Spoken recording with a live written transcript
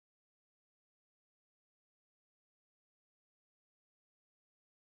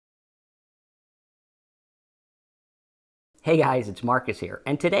Hey guys, it's Marcus here,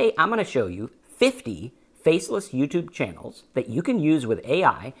 and today I'm going to show you 50 faceless YouTube channels that you can use with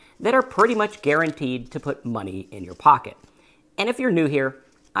AI that are pretty much guaranteed to put money in your pocket. And if you're new here,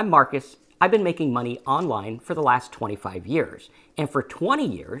 I'm Marcus. I've been making money online for the last 25 years, and for 20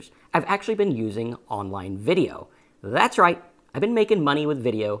 years, I've actually been using online video. That's right, I've been making money with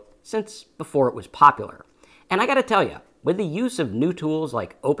video since before it was popular. And I gotta tell you, with the use of new tools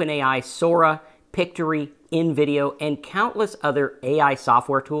like OpenAI, Sora, Pictory, InVideo, and countless other AI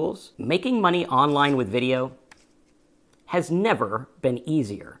software tools, making money online with video has never been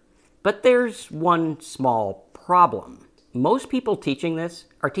easier. But there's one small problem. Most people teaching this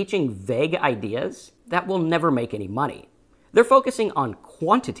are teaching vague ideas that will never make any money. They're focusing on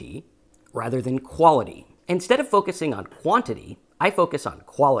quantity rather than quality. Instead of focusing on quantity, I focus on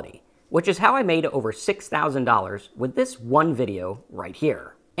quality, which is how I made over $6,000 with this one video right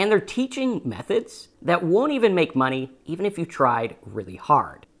here. And they're teaching methods that won't even make money even if you tried really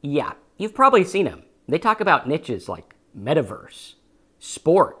hard. Yeah, you've probably seen them. They talk about niches like metaverse,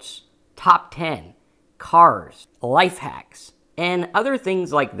 sports, top 10, cars, life hacks, and other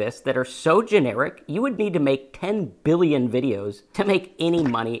things like this that are so generic you would need to make 10 billion videos to make any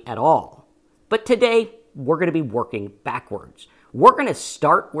money at all. But today, we're going to be working backwards. We're going to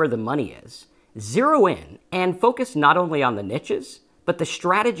start where the money is, zero in, and focus not only on the niches, but the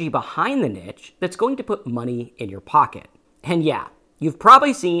strategy behind the niche that's going to put money in your pocket. And yeah, you've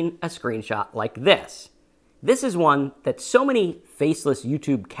probably seen a screenshot like this. This is one that so many faceless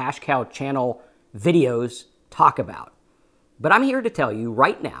YouTube cash cow channel videos talk about. But I'm here to tell you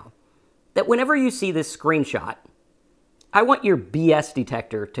right now that whenever you see this screenshot, I want your BS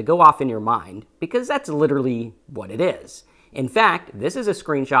detector to go off in your mind because that's literally what it is. In fact, this is a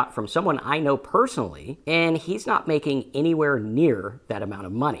screenshot from someone I know personally, and he's not making anywhere near that amount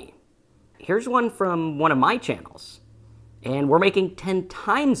of money. Here's one from one of my channels, and we're making 10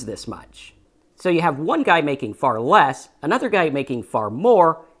 times this much. So you have one guy making far less, another guy making far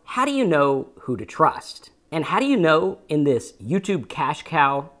more. How do you know who to trust? And how do you know in this YouTube cash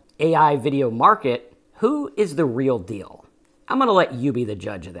cow AI video market, who is the real deal? I'm gonna let you be the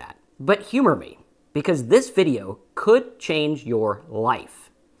judge of that, but humor me, because this video could change your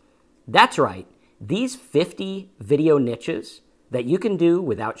life. That's right, these 50 video niches that you can do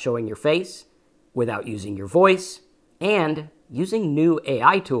without showing your face, without using your voice, and using new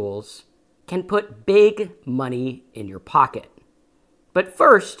AI tools can put big money in your pocket. But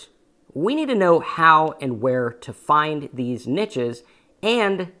first, we need to know how and where to find these niches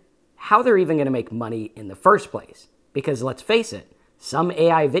and how they're even gonna make money in the first place. Because let's face it, some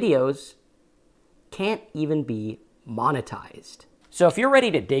AI videos can't even be monetized. So if you're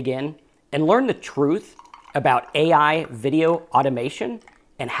ready to dig in and learn the truth about AI video automation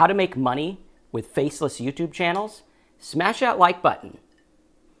and how to make money with faceless YouTube channels, smash that like button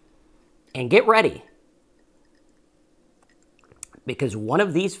and get ready. Because one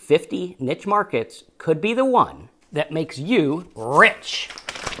of these 50 niche markets could be the one that makes you rich.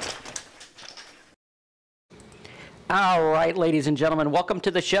 All right, ladies and gentlemen, welcome to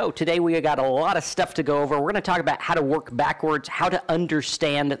the show. Today we got a lot of stuff to go over. We're going to talk about how to work backwards, how to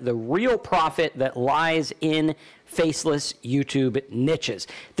understand the real profit that lies in faceless YouTube niches.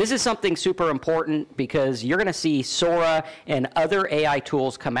 This is something super important because you're going to see Sora and other AI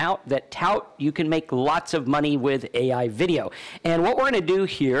tools come out that tout you can make lots of money with AI video. And what we're going to do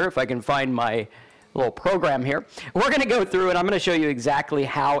here, if I can find my little program here, we're going to go through and I'm going to show you exactly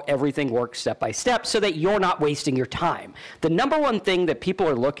how everything works step by step so that you're not wasting your time. The number one thing that people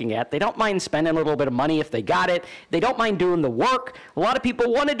are looking at, they don't mind spending a little bit of money if they got it. They don't mind doing the work. A lot of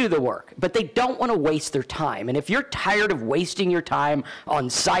people want to do the work, but they don't want to waste their time. And if you're tired of wasting your time on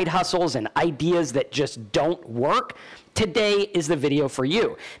side hustles and ideas that just don't work, today is the video for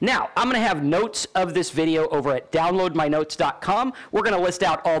you. Now, I'm going to have notes of this video over at downloadmynotes.com. We're going to list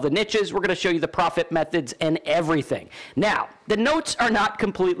out all the niches. We're going to show you the profit methods and everything. Now, the notes are not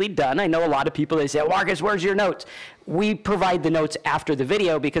completely done. I know a lot of people, they say, Marcus, where's your notes? We provide the notes after the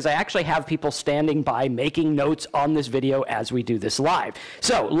video because I actually have people standing by making notes on this video as we do this live.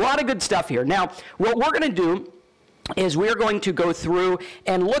 So, a lot of good stuff here. Now, what we're going to do is we're going to go through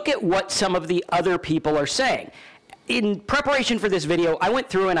and look at what some of the other people are saying. In preparation for this video, I went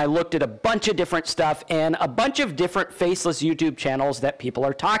through and I looked at a bunch of different stuff and a bunch of different faceless YouTube channels that people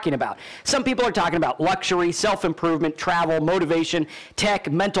are talking about. Some people are talking about luxury, self-improvement, travel, motivation, tech,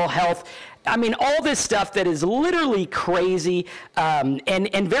 mental health, I mean, all this stuff that is literally crazy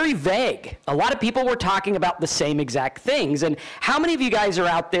and very vague. A lot of people were talking about the same exact things. And how many of you guys are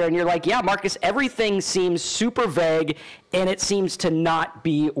out there and you're like, yeah, Marcus, everything seems super vague and it seems to not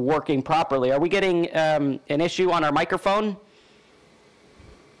be working properly. Are we getting an issue on our microphone?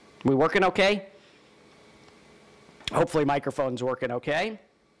 We working okay? Hopefully microphone's working okay.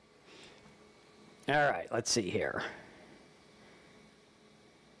 All right, let's see here.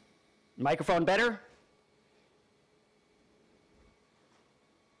 Microphone better?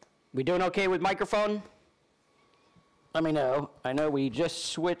 We doing okay with microphone? Let me know. I know we just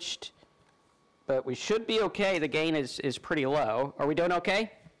switched, but we should be okay. The gain is pretty low. Are we doing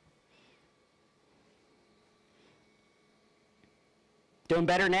okay? Doing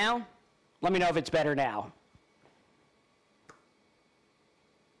better now? Let me know if it's better now.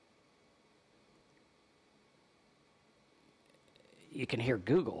 You can hear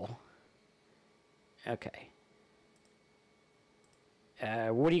Google. Okay.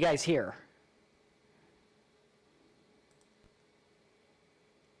 What do you guys hear?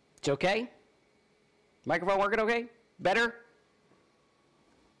 It's okay? Microphone working okay? Better?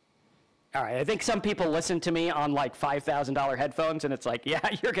 All right, I think some people listen to me on like $5,000 headphones, and it's like, yeah,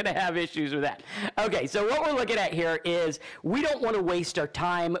 you're going to have issues with that. Okay, so what we're looking at here is we don't want to waste our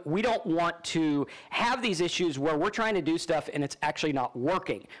time. We don't want to have these issues where we're trying to do stuff and it's actually not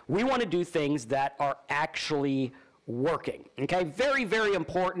working. We want to do things that are actually working. Okay, very, very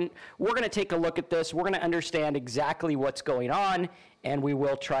important. We're going to take a look at this. We're going to understand exactly what's going on, and we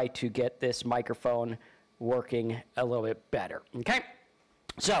will try to get this microphone working a little bit better. Okay.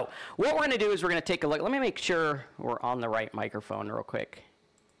 So what we're going to do is we're going to take a look. Let me make sure we're on the right microphone real quick.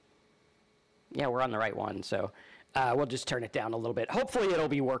 Yeah, we're on the right one, so we'll just turn it down a little bit. Hopefully it'll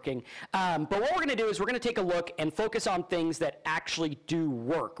be working. But what we're going to do is we're going to take a look and focus on things that actually do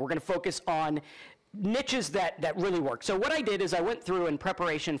work. We're going to focus on niches that really work. So what I did is I went through in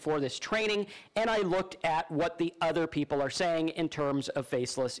preparation for this training and I looked at what the other people are saying in terms of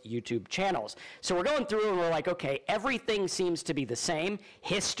faceless YouTube channels. So we're going through and we're like, okay, everything seems to be the same.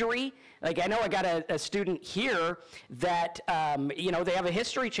 History, like I know I got a student here that, you know, they have a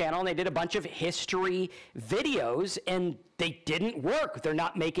history channel and they did a bunch of history videos and they didn't work. They're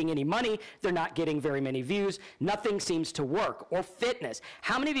not making any money. They're not getting very many views. Nothing seems to work. Or fitness.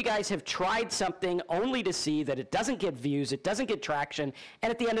 How many of you guys have tried something only to see that it doesn't get views, it doesn't get traction, and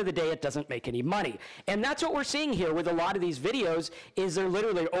at the end of the day, it doesn't make any money? And that's what we're seeing here with a lot of these videos is they're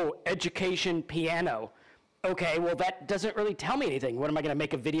literally, oh, education piano. Okay, well, that doesn't really tell me anything. What am I going to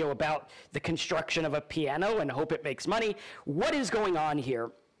make a video about the construction of a piano and hope it makes money? What is going on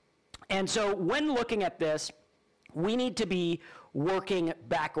here? And so when looking at this, we need to be working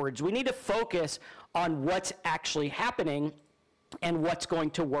backwards. We need to focus on what's actually happening and what's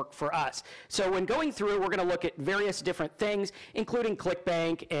going to work for us. So when going through, we're going to look at various different things, including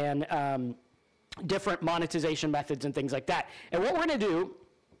ClickBank and different monetization methods and things like that. And what we're going to do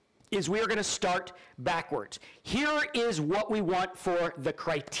is we are going to start backwards. Here is what we want for the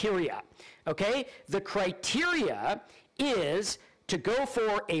criteria, okay? The criteria is to go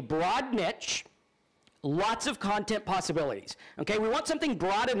for a broad niche, lots of content possibilities, okay? We want something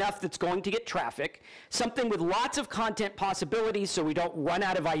broad enough that's going to get traffic, something with lots of content possibilities so we don't run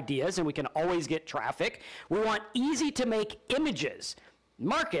out of ideas and we can always get traffic. We want easy to make images.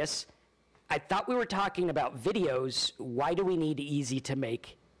 Marcus, I thought we were talking about videos. Why do we need easy to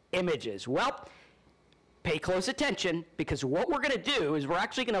make images? Well, pay close attention because what we're going to do is we're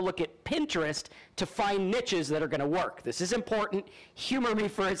actually going to look at Pinterest to find niches that are going to work. This is important. Humor me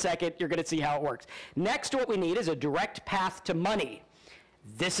for a second. You're going to see how it works. Next, what we need is a direct path to money.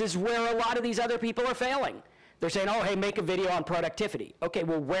 This is where a lot of these other people are failing. They're saying, oh, hey, make a video on productivity. Okay,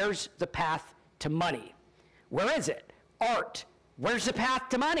 well, where's the path to money? Where is it? Art. Where's the path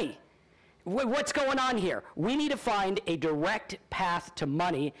to money? What's going on here? We need to find a direct path to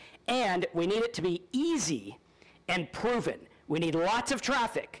money, and we need it to be easy and proven. We need lots of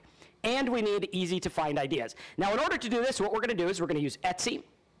traffic, and we need easy to find ideas. Now, in order to do this, what we're going to do is we're going to use Etsy,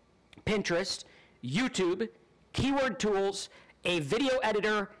 Pinterest, YouTube, keyword tools, a video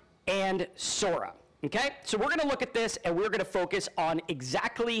editor, and Sora. Okay? So we're going to look at this, and we're going to focus on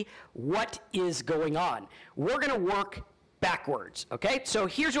exactly what is going on. We're going to work backwards, okay? So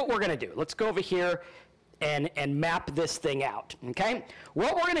here's what we're going to do. Let's go over here and map this thing out, okay?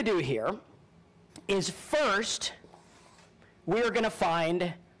 What we're going to do here is first, we are going to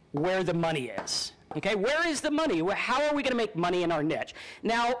find where the money is, Okay, where is the money? How are we going to make money in our niche?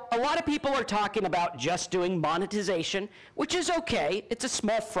 Now, a lot of people are talking about just doing monetization, which is okay. It's a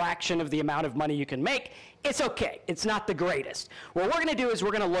small fraction of the amount of money you can make. It's okay. It's not the greatest. What we're going to do is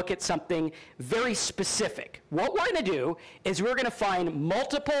we're going to look at something very specific. What we're going to do is we're going to find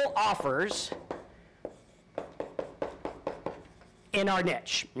multiple offers in our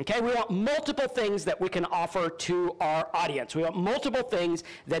niche, okay? We want multiple things that we can offer to our audience. We want multiple things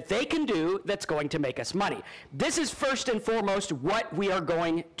that they can do that's going to make us money. This is first and foremost what we are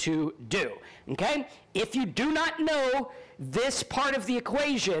going to do, okay? If you do not know this part of the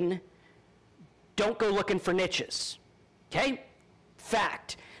equation, don't go looking for niches, okay?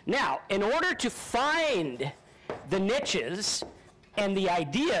 Fact. Now, in order to find the niches and the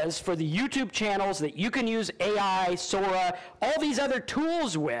ideas for the YouTube channels that you can use AI, Sora, all these other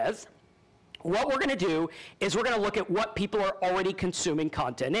tools with, what we're going to do is we're going to look at what people are already consuming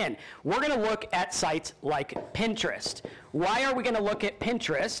content in. We're going to look at sites like Pinterest. Why are we going to look at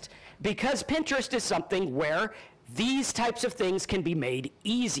Pinterest? Because Pinterest is something where these types of things can be made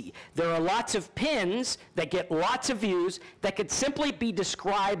easy. There are lots of pins that get lots of views that could simply be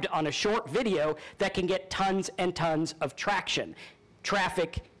described on a short video that can get tons and tons of traction.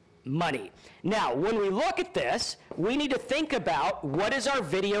 Traffic, money. Now, when we look at this, we need to think about what is our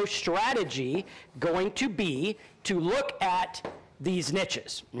video strategy going to be to look at these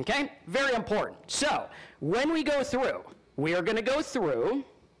niches, okay? Very important. So, when we go through, we are going to go through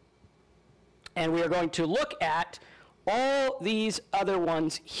and we are going to look at all these other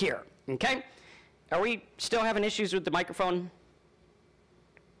ones here, okay? Are we still having issues with the microphone?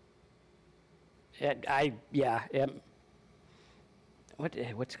 Yeah.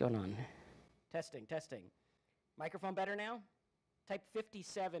 What's going on? Testing. Microphone better now? Type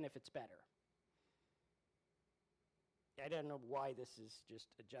 57 if it's better. I don't know why this is just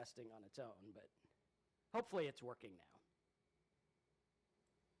adjusting on its own, but hopefully it's working now.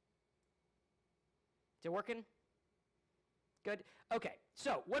 Is it working? Good. Okay,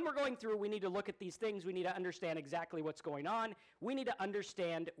 so when we're going through, we need to look at these things. We need to understand exactly what's going on. We need to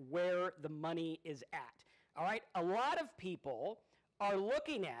understand where the money is at. All right, a lot of people are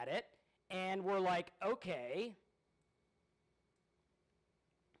looking at it and we're like, okay,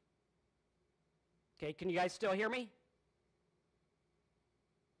 can you guys still hear me?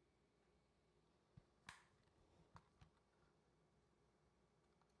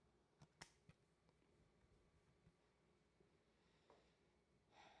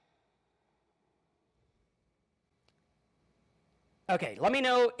 Okay, let me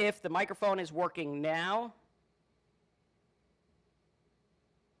know if the microphone is working now.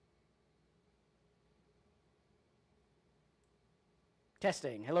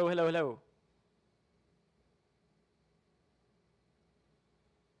 Testing. Hello.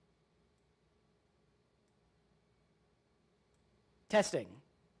 Testing.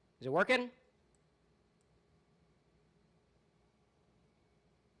 Is it working?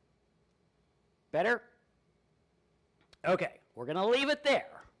 Better? Okay, we're going to leave it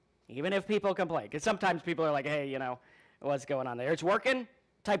there, even if people complain. Because sometimes people are like, hey, you know, what's going on there? It's working?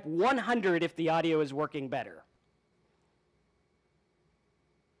 Type 100 if the audio is working better.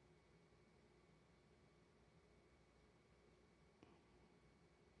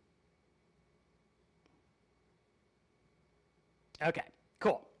 Okay,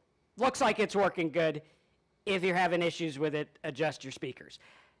 cool. Looks like it's working good. If you're having issues with it, adjust your speakers.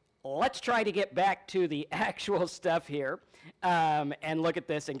 Let's try to get back to the actual stuff here and look at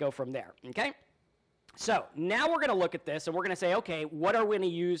this and go from there, okay? So now we're going to look at this and we're going to say, okay, what are we going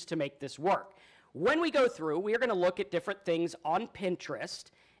to use to make this work? When we go through, we are going to look at different things on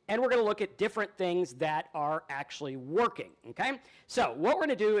Pinterest and we're going to look at different things that are actually working, okay? So what we're going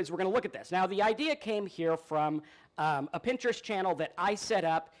to do is we're going to look at this. Now, the idea came here from a Pinterest channel that I set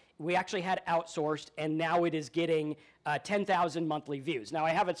up. We actually had outsourced, and now it is getting 10,000 monthly views. Now, I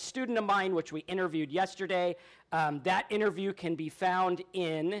have a student of mine, which we interviewed yesterday. That interview can be found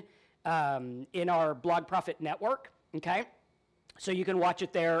in our Blog Profit Network, okay? So you can watch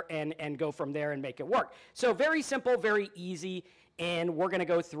it there and go from there and make it work. So very simple, very easy, and we're going to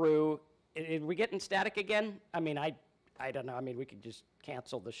go through. Are we getting static again? I mean, I don't know. I mean, we could just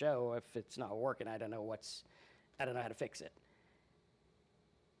cancel the show if it's not working. I don't know how to fix it.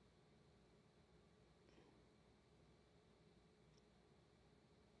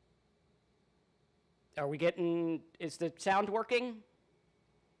 Are we getting, is the sound working?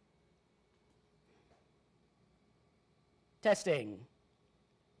 Testing.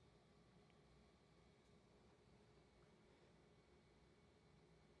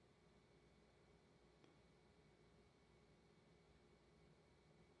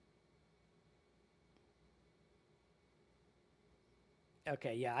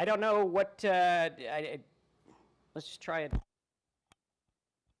 Okay, yeah, I don't know what, let's just try it.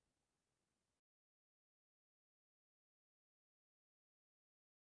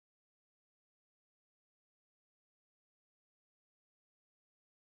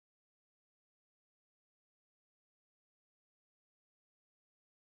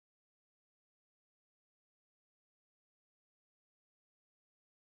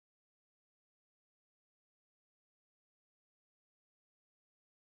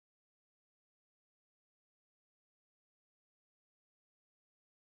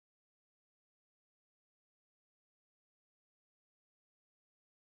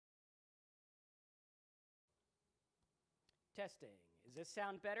 Testing. Does this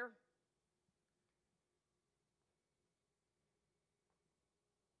sound better?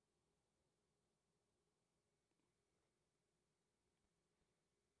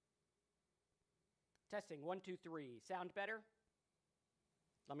 Testing. 1, 2, 3. Sound better?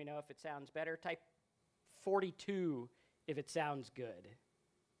 Let me know if it sounds better. Type 42 if it sounds good.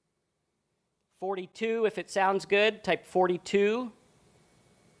 42 if it sounds good. Type 42.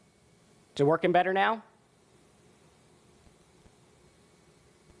 Is it working better now?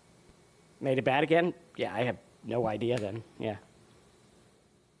 Made it bad again? Yeah, I have no idea then. Yeah.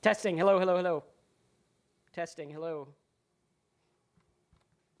 Testing. Hello, hello, hello. Testing. Hello.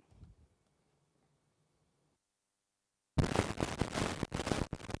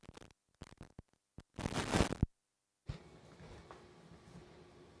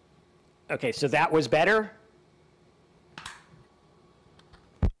 Okay, so that was better?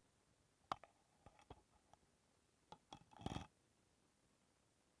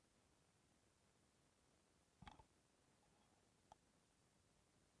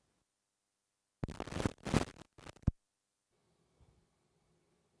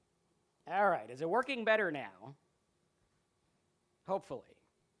 All right, is it working better now? Hopefully.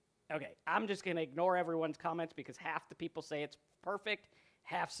 Okay, I'm just going to ignore everyone's comments because half the people say it's perfect,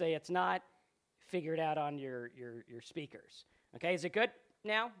 half say it's not. Figure it out on your speakers. Okay, is it good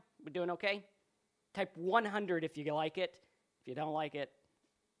now? We're doing okay? Type 100 if you like it. If you don't like it,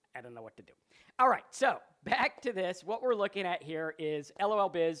 I don't know what to do. All right, so back to this. What we're looking at here is LOL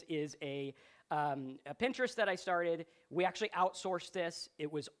Biz is a Pinterest that I started. We actually outsourced this.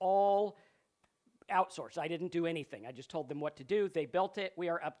 It was all outsourced. I didn't do anything. I just told them what to do. They built it. We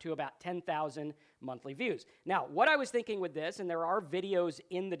are up to about 10,000 monthly views. Now, what I was thinking with this, and there are videos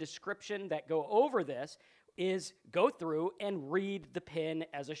in the description that go over this, is go through and read the pin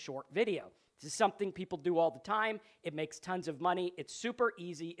as a short video. This is something people do all the time. It makes tons of money. It's super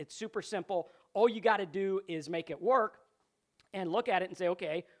easy. It's super simple. All you got to do is make it work and look at it and say,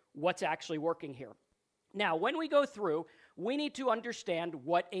 okay, what's actually working here? Now, when we go through, we need to understand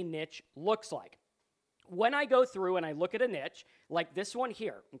what a niche looks like. When I go through and I look at a niche, like this one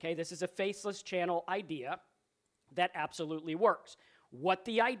here, okay, this is a faceless channel idea that absolutely works. What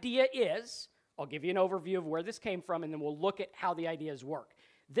the idea is, I'll give you an overview of where this came from, and then we'll look at how the ideas work.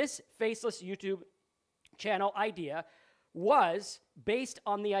 This faceless YouTube channel idea was based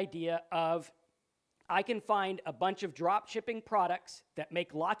on the idea of I can find a bunch of drop shipping products that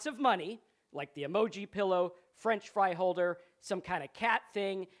make lots of money, like the emoji pillow, French fry holder, some kind of cat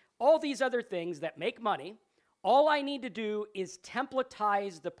thing, all these other things that make money. All I need to do is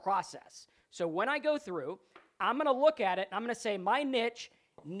templatize the process. So when I go through, I'm going to look at it, and I'm going to say my niche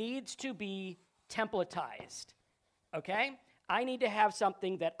needs to be templatized, okay? I need to have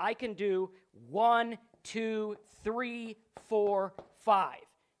something that I can do 1, 2, 3, 4, 5,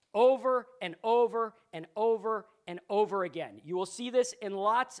 over and over and over and over again. You will see this in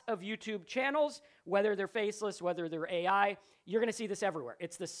lots of YouTube channels, whether they're faceless, whether they're AI. You're going to see this everywhere.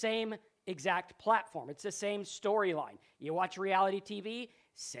 It's the same exact platform. It's the same storyline. You watch reality TV,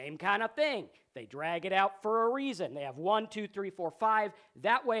 same kind of thing. They drag it out for a reason. They have 1, 2, 3, 4, 5.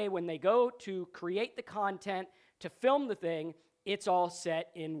 That way, when they go to create the content, to film the thing, it's all set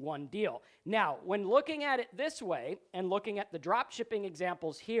in one deal. Now, when looking at it this way and looking at the drop shipping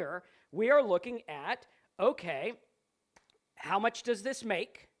examples here, we are looking at, okay, how much does this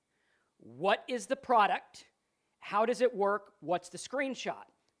make? What is the product? How does it work? What's the screenshot?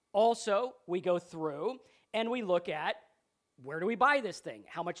 Also, we go through and we look at where do we buy this thing?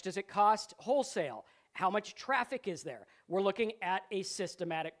 How much does it cost wholesale? How much traffic is there? We're looking at a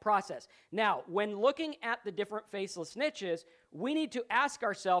systematic process. Now, when looking at the different faceless niches, we need to ask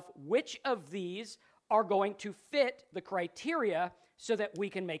ourselves which of these are going to fit the criteria so that we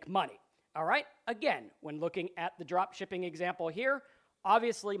can make money. All right? Again, when looking at the drop shipping example here,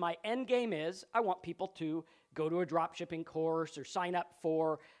 obviously my end game is I want people to go to a drop shipping course or sign up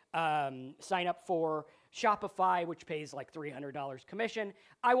for Shopify, which pays like $300 commission.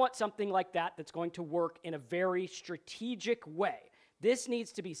 I want something like that that's going to work in a very strategic way. This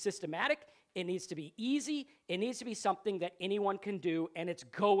needs to be systematic. It needs to be easy. It needs to be something that anyone can do, and it's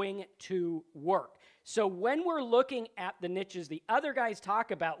going to work. So when we're looking at the niches, the other guys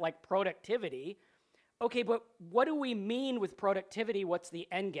talk about like productivity. Okay, but what do we mean with productivity? What's the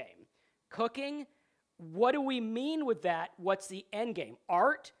end game? Cooking? What do we mean with that? What's the end game?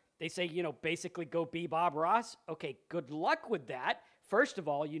 Art? They say, you know, basically go be Bob Ross. Okay, good luck with that. First of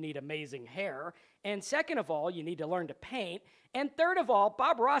all, you need amazing hair. And second of all, you need to learn to paint. And third of all,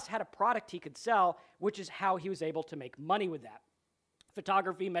 Bob Ross had a product he could sell, which is how he was able to make money with that.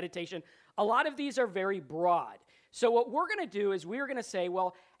 Photography, meditation, a lot of these are very broad. So what we're going to do is we're going to say,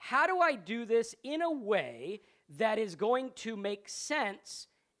 well, how do I do this in a way that is going to make sense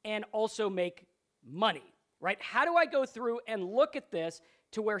and also make money, right? How do I go through and look at this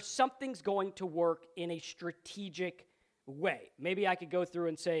to where something's going to work in a strategic way? Maybe I could go through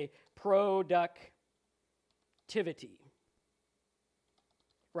and say productivity,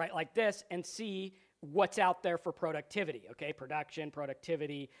 right? Like this, and see what's out there for productivity, okay? Production,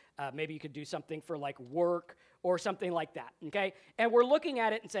 productivity, maybe you could do something for like work or something like that, okay? And we're looking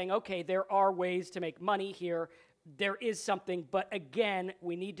at it and saying, okay, there are ways to make money here. There is something, but again,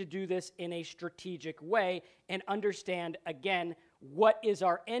 we need to do this in a strategic way and understand, again, what is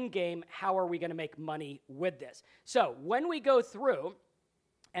our end game? How are we going to make money with this? So when we go through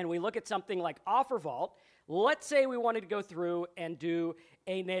and we look at something like Offer Vault, let's say we wanted to go through and do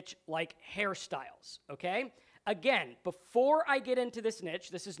a niche like hairstyles, okay? Again, before I get into this niche,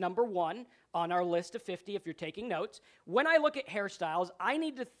 this is number 1 on our list of 50 if you're taking notes. When I look at hairstyles, I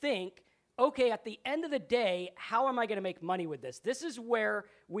need to think, okay, at the end of the day, how am I going to make money with this? This is where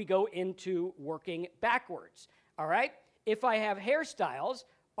we go into working backwards, all right? If I have hairstyles,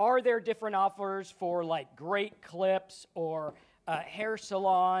 are there different offers for like great clips or hair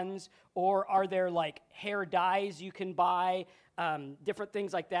salons, or are there like hair dyes you can buy, different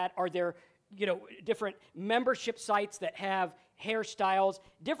things like that? Are there, you know, different membership sites that have hairstyles,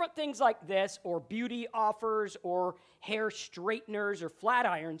 different things like this, or beauty offers, or hair straighteners or flat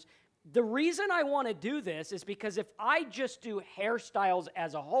irons? The reason I want to do this is because if I just do hairstyles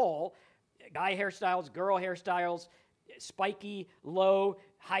as a whole, guy hairstyles, girl hairstyles, spiky, low,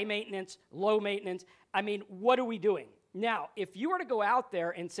 high maintenance, low maintenance, I mean, what are we doing? Now, if you were to go out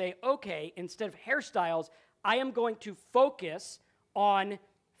there and say, okay, instead of hairstyles, I am going to focus on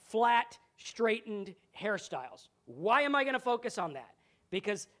flat, straightened hairstyles. Why am I going to focus on that?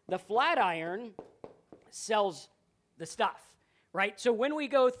 Because the flat iron sells the stuff, right? So when we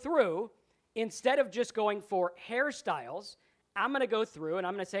go through, instead of just going for hairstyles, I'm going to go through and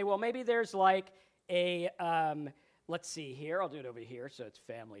I'm going to say, well, maybe there's like a, let's see here. I'll do it over here so it's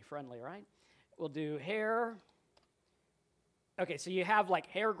family friendly, right? We'll do hair. Okay, so you have like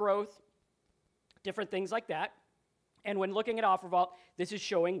hair growth, different things like that. And when looking at Offer Vault, this is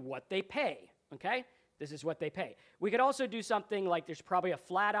showing what they pay, okay? This is what they pay. We could also do something like there's probably a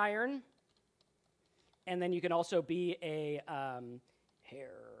flat iron, and then you can also be a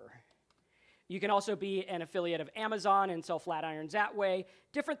hair. You can also be an affiliate of Amazon and sell flat irons that way.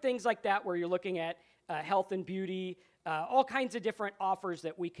 Different things like that where you're looking at health and beauty, all kinds of different offers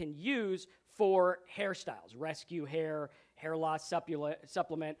that we can use for hairstyles, rescue hair, hair loss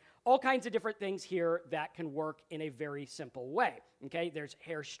supplement, all kinds of different things here that can work in a very simple way, okay? There's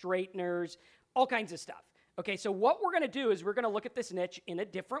hair straighteners, all kinds of stuff. Okay, so what we're going to do is we're going to look at this niche in a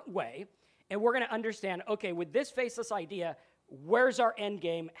different way, and we're going to understand, okay, with this faceless idea, where's our end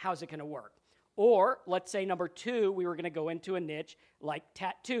game? How's it going to work? Or let's say number 2, we were going to go into a niche like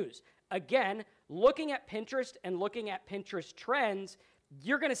tattoos. Again, looking at Pinterest and looking at Pinterest trends,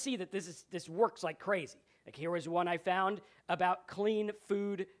 you're going to see that this works like crazy. Like here was one I found about clean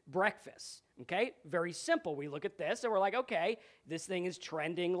food breakfasts. Okay, very simple. We look at this and we're like, okay, this thing is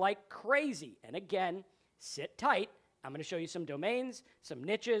trending like crazy. And again, sit tight. I'm going to show you some domains, some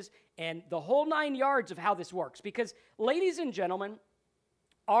niches, and the whole 9 yards of how this works. Because ladies and gentlemen,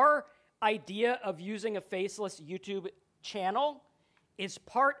 our idea of using a faceless YouTube channel is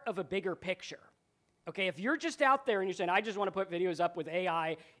part of a bigger picture. Okay, if you're just out there and you're saying, I just want to put videos up with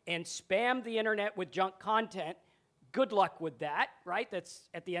AI and spam the internet with junk content, good luck with that, right? That's,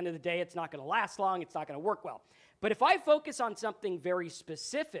 at the end of the day, it's not going to last long. It's not going to work well. But if I focus on something very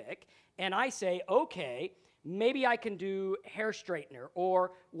specific and I say, okay, maybe I can do hair straightener,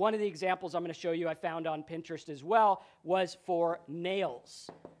 or one of the examples I'm going to show you I found on Pinterest as well was for nails,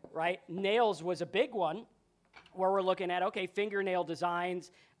 right? Nails was a big one where we're looking at, okay, fingernail designs,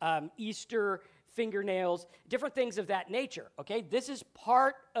 Easter fingernails, different things of that nature, okay? This is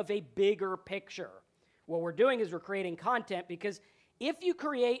part of a bigger picture What we're doing is we're creating content, because if you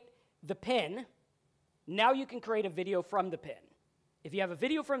create the pin, now you can create a video from the pin. If you have a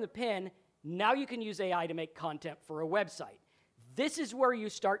video from the pin, now you can use AI to make content for a website. This is where you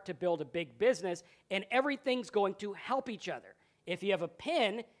start to build a big business, and everything's going to help each other. If you have a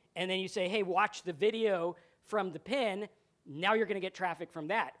pin and then you say, hey, watch the video from the pin, now you're going to get traffic from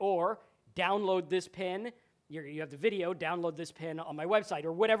that. Or download this pin. You have the video, download this pin on my website,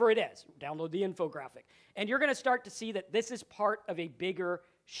 or whatever it is. Download the infographic. And you're going to start to see that this is part of a bigger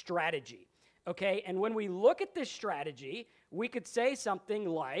strategy. Okay? And when we look at this strategy, we could say something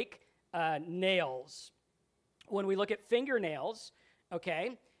like nails. When we look at fingernails,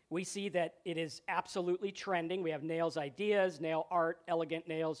 okay, we see that it is absolutely trending. We have nails ideas, nail art, elegant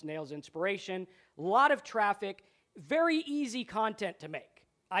nails, nails inspiration, a lot of traffic, very easy content to make.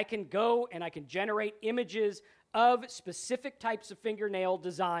 I can go and I can generate images of specific types of fingernail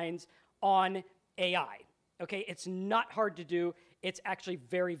designs on AI. Okay, it's not hard to do. It's actually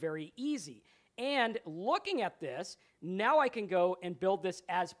very, very easy. And looking at this, now I can go and build this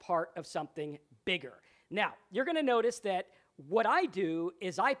as part of something bigger. Now, you're going to notice that what I do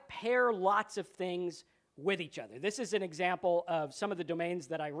is I pair lots of things with each other. This is an example of some of the domains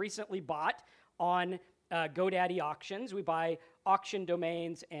that I recently bought on GoDaddy auctions. We buy auction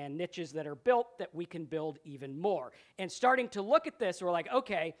domains and niches that are built that we can build even more. And starting to look at this, we're like,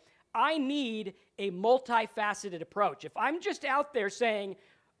 okay, I need a multifaceted approach. If I'm just out there saying,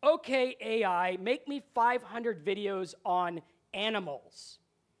 okay, AI, make me 500 videos on animals.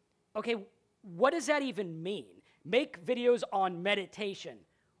 Okay, what does that even mean? Make videos on meditation.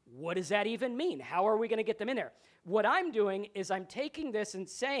 What does that even mean? How are we going to get them in there? What I'm doing is I'm taking this and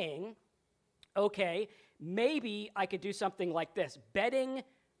saying, okay, maybe I could do something like this, betting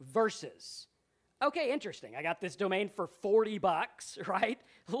versus. Okay, interesting. I got this domain for $40, right?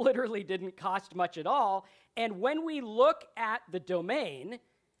 Literally didn't cost much at all. And when we look at the domain,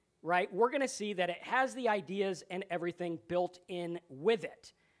 right, we're going to see that it has the ideas and everything built in with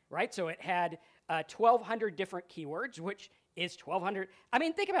it, right? So it had 1,200 different keywords, which is 1,200. I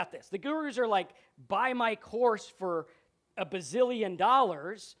mean, think about this. The gurus are like, buy my course for $1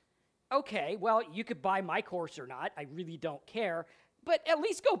 bazillion. Okay, well, you could buy my course or not. I really don't care. But at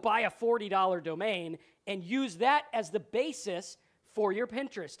least go buy a $40 domain and use that as the basis for your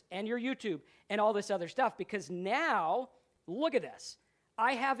Pinterest and your YouTube and all this other stuff. Because now, look at this.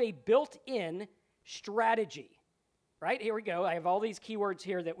 I have a built-in strategy, right? Here we go. I have all these keywords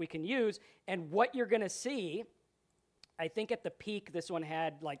here that we can use. And what you're going to see, I think at the peak, this one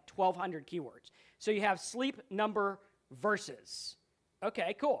had like 1,200 keywords. So you have sleep number versus.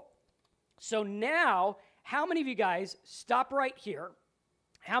 Okay, cool. So now, how many of you guys, stop right here,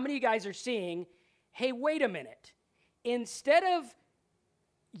 how many of you guys are seeing, hey, wait a minute. Instead of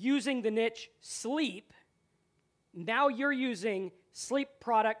using the niche sleep, now you're using sleep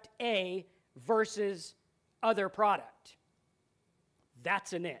product A versus other product.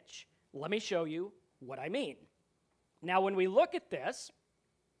 That's a niche. Let me show you what I mean. Now, when we look at this,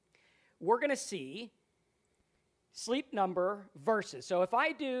 we're going to see sleep number versus. So if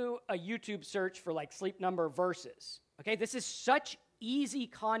I do a YouTube search for like sleep number versus, okay, this is such easy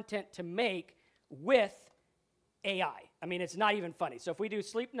content to make with AI. I mean, it's not even funny. So if we do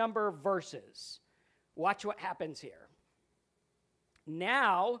sleep number versus, watch what happens here.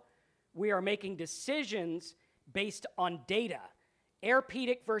 Now we are making decisions based on data.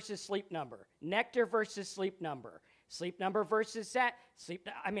 Airpedic versus sleep number, nectar versus sleep number versus that,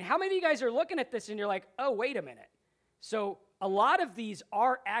 I mean, how many of you guys are looking at this and you're like, oh, wait a minute. So a lot of these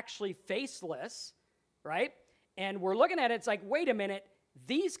are actually faceless, right? And we're looking at it, it's like, wait a minute,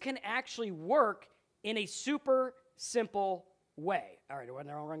 these can actually work in a super simple way. All right, when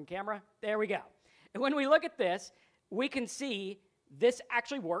they're all running camera, there we go. And when we look at this, we can see this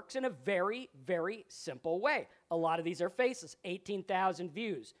actually works in a very, very simple way. A lot of these are faceless. 18,000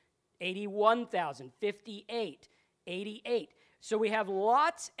 views, 81,000, 58, 88. So we have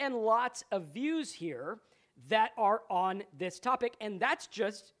lots and lots of views here that are on this topic, and that's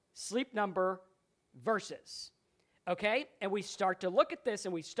just sleep number versus. Okay? And we start to look at this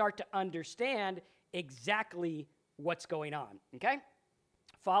and we start to understand exactly what's going on. Okay?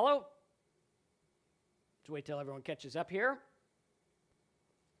 Follow? Let's wait till everyone catches up here.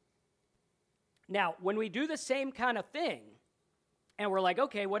 Now, when we do the same kind of thing, and we're like,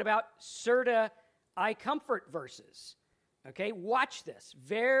 okay, what about Sora eye comfort versus? Okay, watch this.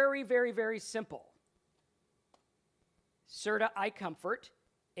 Very, very, very simple. Sora eye comfort,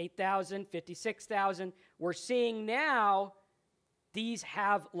 8,000, 56,000. We're seeing now these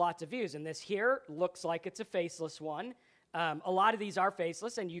have lots of views. And this here looks like it's a faceless one. A lot of these are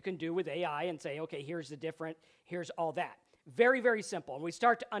faceless, and you can do with AI and say, okay, here's the different, here's all that. Very, very simple. And we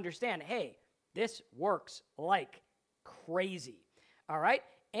start to understand, hey, this works like crazy. All right?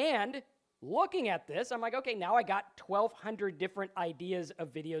 And looking at this, I'm like, okay, now I got 1,200 different ideas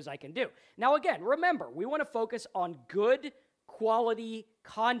of videos I can do. Now, again, remember, we want to focus on good quality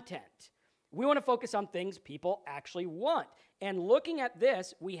content. We want to focus on things people actually want. And looking at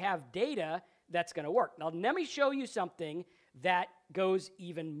this, we have data that's going to work. Now, let me show you something that goes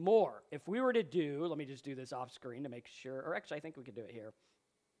even more. If we were to do, let me just do this off screen to make sure, or actually, I think we could do it here.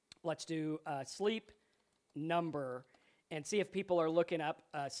 Let's do sleep number and see if people are looking up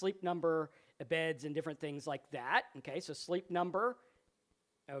sleep number, beds, and different things like that. Okay, so sleep number.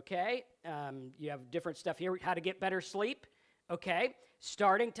 Okay, you have different stuff here, how to get better sleep. Okay,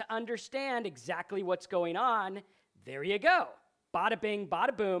 starting to understand exactly what's going on. There you go. Bada bing,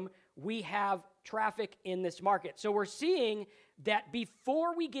 bada boom, we have traffic in this market. So we're seeing that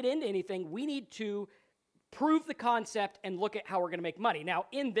before we get into anything, we need to prove the concept and look at how we're going to make money. Now,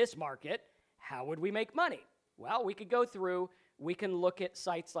 in this market, how would we make money? Well, we could go through, we can look at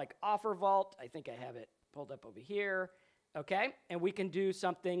sites like OfferVault. I think I have it pulled up over here. Okay, and we can do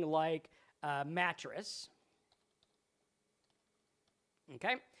something like mattress.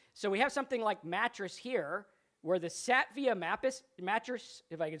 Okay, so we have something like mattress here, where the Satvia mattress,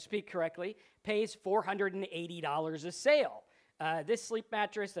 if I can speak correctly, pays $480 a sale. This sleep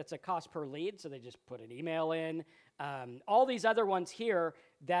mattress, that's a cost per lead, so they just put an email in. All these other ones here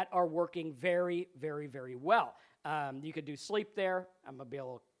that are working very, very, very well. You could do sleep there. I'm going to be a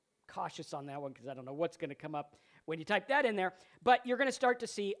little cautious on that one because I don't know what's going to come up when you type that in there. But you're going to start to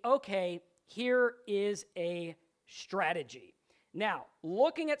see, okay, here is a strategy. Now,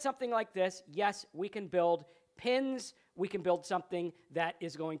 looking at something like this, yes, we can build pins, we can build something that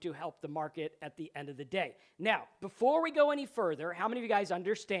is going to help the market at the end of the day. Now, before we go any further, how many of you guys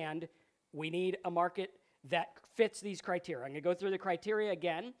understand we need a market that fits these criteria? I'm going to go through the criteria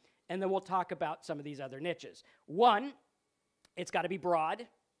again, and then we'll talk about some of these other niches. One, it's got to be broad.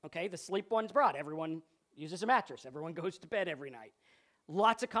 Okay, the sleep one's broad. Everyone uses a mattress. Everyone goes to bed every night.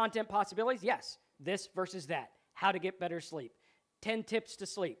 Lots of content possibilities. Yes, this versus that. How to get better sleep. 10 tips to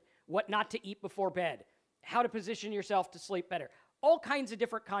sleep. What not to eat before bed. How to position yourself to sleep better. All kinds of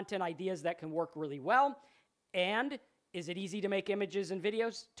different content ideas that can work really well. And is it easy to make images and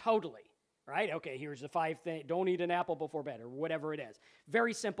videos? Totally. Right? Okay, here's the 5 things. Don't eat an apple before bed or whatever it is.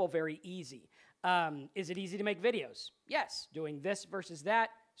 Very simple, very easy. Is it easy to make videos? Yes. Doing this versus that,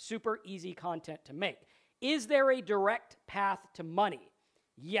 super easy content to make. Is there a direct path to money?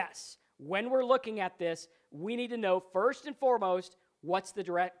 Yes. When we're looking at this, we need to know first and foremost, what's the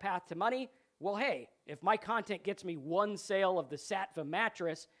direct path to money? Well, hey, if my content gets me one sale of the Satvia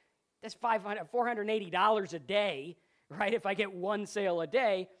mattress, that's $480 a day, right? If I get one sale a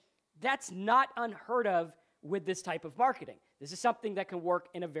day, that's not unheard of with this type of marketing. This is something that can work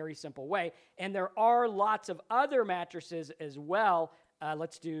in a very simple way. And there are lots of other mattresses as well.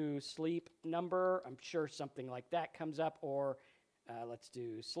 Let's do sleep number. I'm sure something like that comes up. Or let's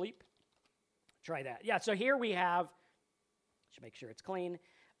do sleep. Try that. Yeah, so here we have, should make sure it's clean,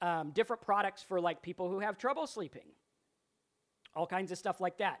 different products for like people who have trouble sleeping. All kinds of stuff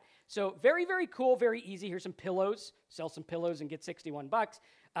like that. So very, very cool, very easy. Here's some pillows. Sell some pillows and get 61 bucks.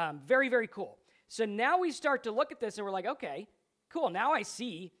 Very, very cool. So now we start to look at this and we're like, okay, cool. Now I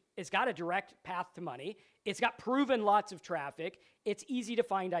see it's got a direct path to money. It's got proven lots of traffic. It's easy to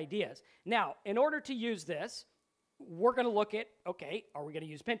find ideas. Now, in order to use this, we're going to look at, okay, are we going to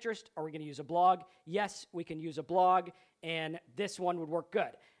use Pinterest? Are we going to use a blog? Yes, we can use a blog, and this one would work good.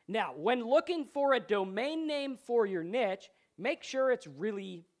 Now, when looking for a domain name for your niche, make sure it's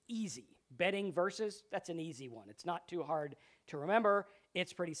really easy. Bedding versus, that's an easy one. It's not too hard to remember.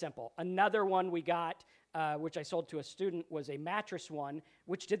 It's pretty simple. Another one we got, which I sold to a student, was a mattress one,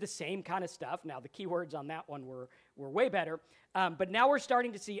 which did the same kind of stuff. Now, the keywords on that one were way better. But now we're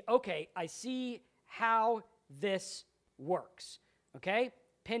starting to see, okay, I see how this works, okay?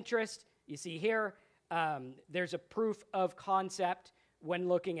 Pinterest, you see here, there's a proof of concept when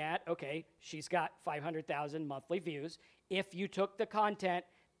looking at, okay, she's got 500,000 monthly views. If you took the content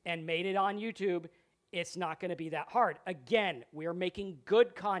and made it on YouTube, it's not going to be that hard. Again, we are making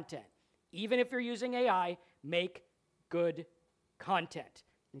good content. Even if you're using AI, make good content,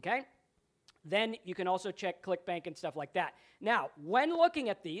 okay? Then you can also check ClickBank and stuff like that. Now, when looking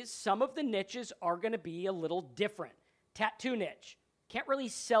at these, some of the niches are going to be a little different. Tattoo niche. Can't really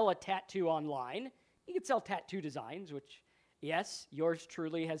sell a tattoo online. You can sell tattoo designs, which, yes, yours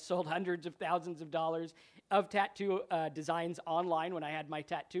truly has sold hundreds of thousands of dollars of tattoo designs online when I had my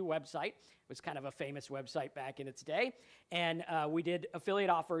tattoo website. It was kind of a famous website back in its day. And we did affiliate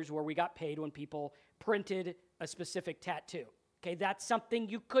offers where we got paid when people printed a specific tattoo. Okay, that's something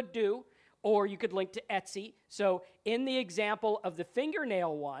you could do, or you could link to Etsy. So in the example of the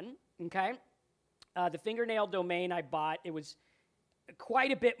fingernail one, okay, the fingernail domain I bought, it was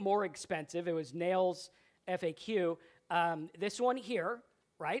quite a bit more expensive. It was Nails FAQ. This one here,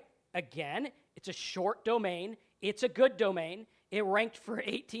 right? Again, it's a short domain. It's a good domain. It ranked for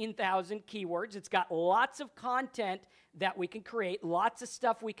 18,000 keywords. It's got lots of content that we can create, lots of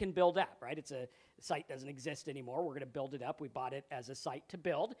stuff we can build up, right? The site doesn't exist anymore. We're going to build it up. We bought it as a site to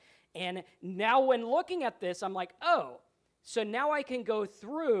build. And now when looking at this, I'm like, oh, so now I can go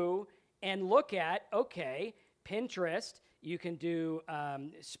through and look at, okay, Pinterest, you can do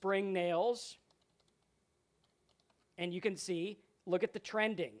spring nails, and you can see, look at the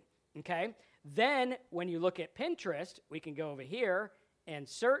trending, okay? Then when you look at Pinterest, we can go over here and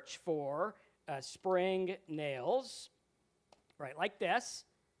search for spring nails, right, like this.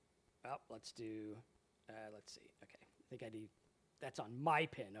 Well, let's do, let's see, okay, I think I do, that's on my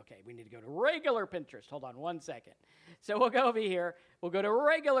pin. Okay, we need to go to regular Pinterest. Hold on one second. So we'll go over here, we'll go to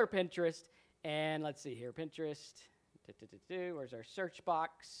regular Pinterest, and let's see here, Pinterest, where's our search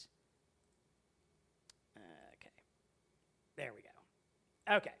box? Okay, there we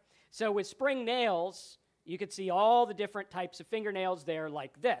go. Okay, so with spring nails, you can see all the different types of fingernails there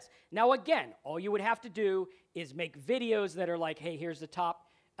like this. Now again, all you would have to do is make videos that are like, hey, here's the top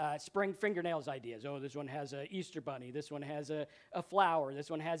spring fingernails ideas. Oh, this one has an Easter bunny. This one has a flower.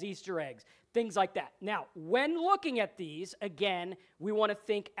 This one has Easter eggs. Things like that. Now, when looking at these, again, we want to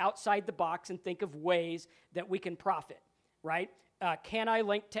think outside the box and think of ways that we can profit, right? Can I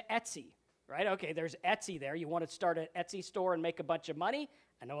link to Etsy? Right? Okay, there's Etsy there. You want to start an Etsy store and make a bunch of money?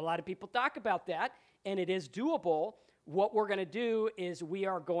 I know a lot of people talk about that, and it is doable. What we're going to do is we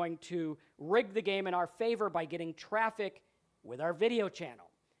are going to rig the game in our favor by getting traffic with our video channel.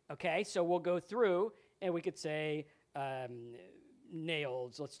 Okay, so we'll go through, and we could say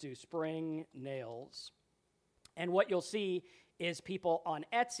nails. Let's do spring nails. And what you'll see is people on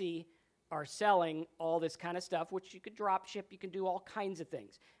Etsy are selling all this kind of stuff, which you could drop ship, you can do all kinds of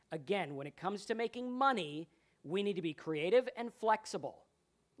things. Again, when it comes to making money, we need to be creative and flexible.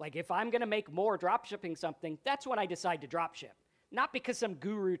 Like if I'm going to make more drop shipping something, that's when I decide to drop ship. Not because some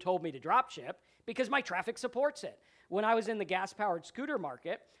guru told me to drop ship, because my traffic supports it. When I was in the gas-powered scooter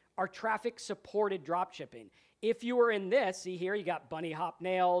market, our traffic supported drop shipping. If you were in this, see here, you got bunny hop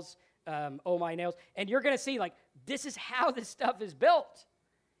nails, oh my nails, and you're going to see like, this is how this stuff is built.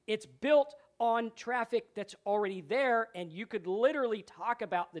 It's built on traffic that's already there, and you could literally talk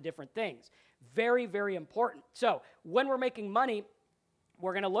about the different things. Very, very important. So when we're making money,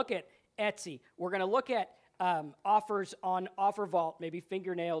 we're going to look at Etsy. We're going to look at offers on Offer Vault, maybe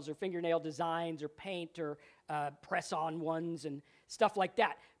fingernails or fingernail designs or paint or press-on ones and stuff like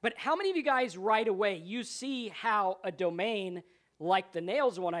that. But how many of you guys right away, you see how a domain like the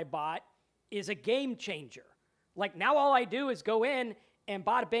nails one I bought is a game changer? Like now all I do is go in and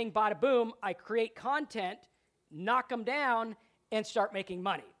bada bing, bada boom, I create content, knock them down, and start making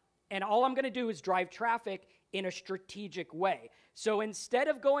money. And all I'm going to do is drive traffic in a strategic way. So instead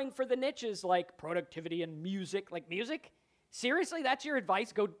of going for the niches like productivity and music, like music, seriously, that's your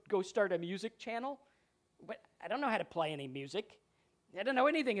advice? Go start a music channel? But I don't know how to play any music. I don't know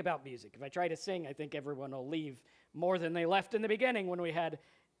anything about music. If I try to sing, I think everyone will leave more than they left in the beginning when we had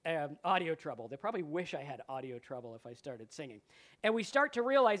audio trouble. They probably wish I had audio trouble if I started singing. And we start to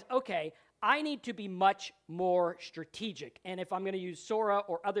realize, okay, I need to be much more strategic. And if I'm going to use Sora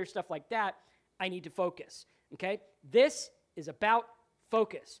or other stuff like that, I need to focus, okay? This is about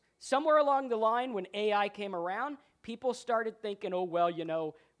focus. Somewhere along the line when AI came around, people started thinking, oh, well, you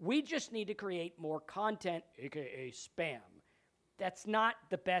know, we just need to create more content, aka spam. That's not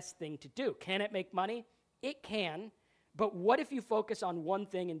the best thing to do. Can it make money? It can. But what if you focus on one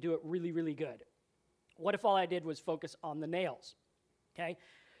thing and do it really, really good? What if all I did was focus on the nails? Okay?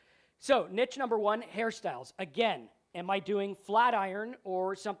 So, niche number one, hairstyles. Again, am I doing flat iron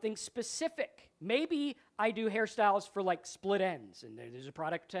or something specific? Maybe I do hairstyles for like split ends, and there's a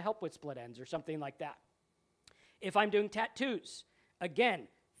product to help with split ends or something like that. If I'm doing tattoos, again,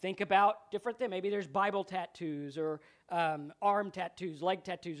 think about different things. Maybe there's Bible tattoos or arm tattoos, leg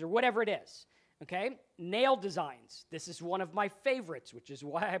tattoos, or whatever it is. Okay, nail designs. This is one of my favorites, which is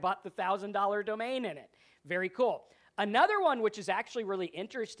why I bought the $1,000 domain in it. Very cool. Another one, which is actually really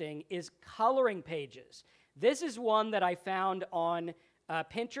interesting, is coloring pages. This is one that I found on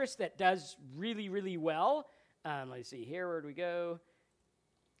Pinterest that does really, really well. Let's see here, where do we go?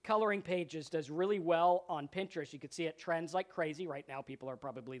 coloring pages does really well on Pinterest. You can see it trends like crazy. Right now, people are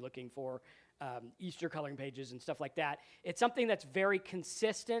probably looking for Easter coloring pages and stuff like that. It's something that's very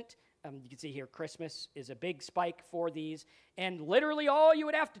consistent. You can see here Christmas is a big spike for these. And literally all you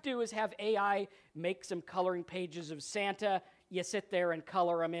would have to do is have AI make some coloring pages of Santa. You sit there and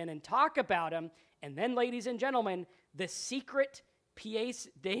color them in and talk about them. And then, ladies and gentlemen, the secret pièce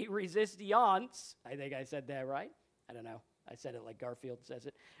de résistance, I think I said that right. I don't know. I said it like Garfield says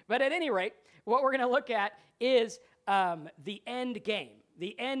it. But at any rate, what we're going to look at is the end game.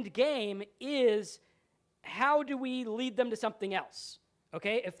 The end game is how do we lead them to something else?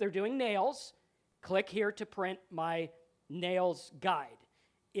 Okay, if they're doing nails, click here to print my nails guide.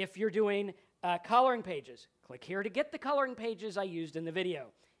 If you're doing coloring pages, click here to get the coloring pages I used in the video.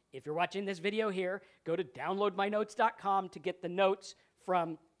 If you're watching this video here, go to downloadmynotes.com to get the notes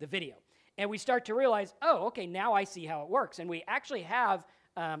from the video. And we start to realize, oh, okay, now I see how it works. And we actually have,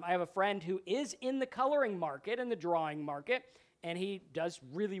 I have a friend who is in the coloring market, in the drawing market, and he does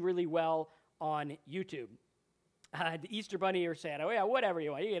really, really well on YouTube. The Easter Bunny or Santa, yeah, whatever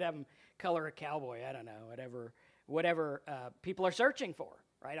you want. You could have them color a cowboy, I don't know, whatever people are searching for,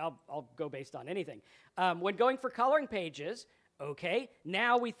 right? I'll go based on anything. When going for coloring pages, okay,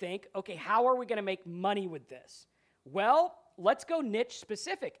 now we think, okay, how are we going to make money with this? Well, let's go niche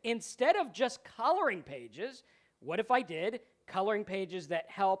specific. Instead of just coloring pages, what if I did coloring pages that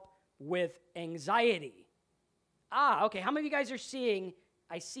help with anxiety? Okay, how many of you guys are seeing,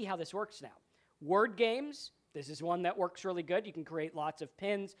 I see how this works now. Word games. This is one that works really good. You can create lots of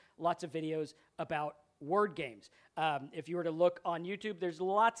pins, lots of videos about word games. If you were to look on YouTube, there's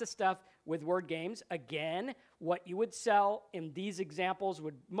lots of stuff with word games. Again, what you would sell in these examples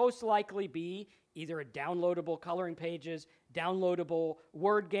would most likely be either a downloadable coloring pages, downloadable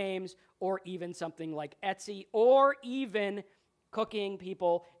word games, or even something like Etsy, or even cooking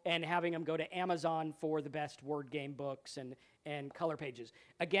people and having them go to Amazon for the best word game books and color pages.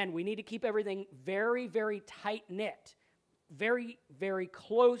 Again, we need to keep everything very, very tight-knit, very, very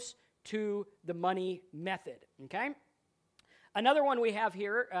close to the money method, okay? Another one we have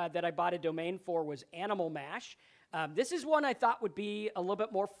here that I bought a domain for was Animal Mash. This is one I thought would be a little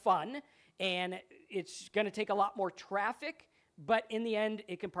bit more fun, and it's going to take a lot more traffic, but in the end,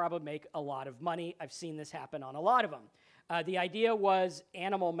 it can probably make a lot of money. I've seen this happen on a lot of them. The idea was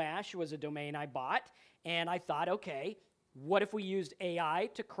Animal Mash was a domain I bought, and I thought, okay, what if we used AI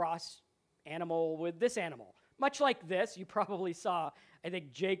to cross animal with this animal? Much like this, you probably saw, I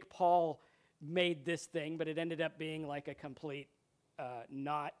think Jake Paul made this thing, but it ended up being like a complete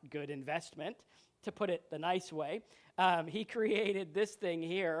not good investment, to put it the nice way. He created this thing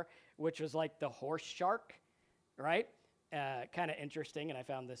here, which was like the horse shark, right? Kind of interesting, and I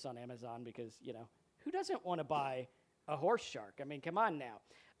found this on Amazon because, you know, who doesn't want to buy a horse shark? I mean, come on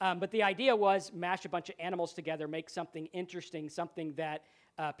now. But the idea was mash a bunch of animals together, make something interesting, something that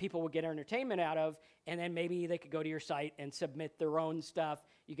people would get entertainment out of, and then maybe they could go to your site and submit their own stuff.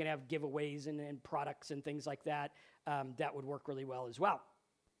 You can have giveaways and products and things like that. That would work really well as well.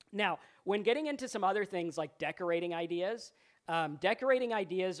 Now, when getting into some other things like decorating ideas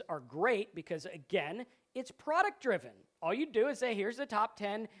are great because, again, it's product driven. All you do is say, here's the top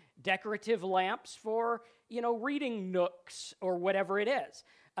 10 decorative lamps for, you know, reading nooks or whatever it is.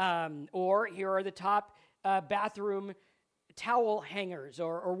 Or here are the top bathroom towel hangers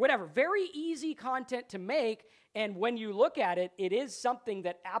or whatever. Very easy content to make. And when you look at it, it is something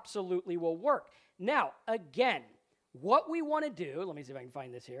that absolutely will work. Now, again, what we want to do, let me see if I can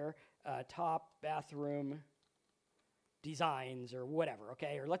find this here, top bathroom designs or whatever,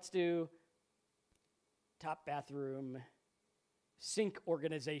 okay? Or let's do top bathroom sink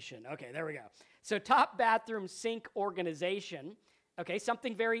organization. Okay, there we go. So top bathroom sink organization. Okay,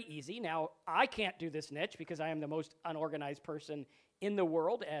 something very easy. Now, I can't do this niche because I am the most unorganized person in the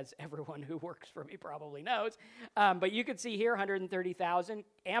world, as everyone who works for me probably knows. But you can see here, 130,000.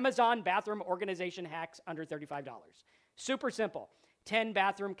 Amazon bathroom organization hacks under $35. Super simple. 10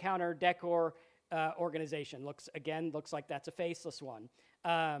 bathroom counter decor organization. Looks like that's a faceless one.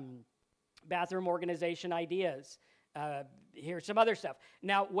 Bathroom organization ideas. Here's some other stuff.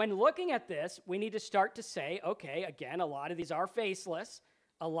 Now, when looking at this, we need to start to say, okay, again, a lot of these are faceless.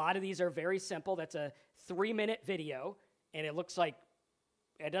 A lot of these are very simple. That's a 3-minute video, and it looks like,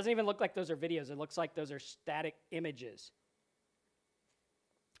 it doesn't even look like those are videos. It looks like those are static images.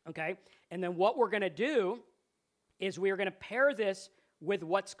 Okay? And then what we're going to do is we are going to pair this with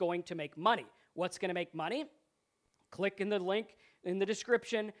what's going to make money. What's going to make money? Click in the link in the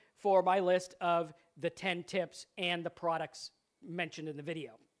description for my list of the 10 tips and the products mentioned in the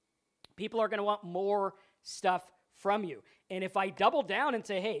video. People are going to want more stuff from you. And if I double down and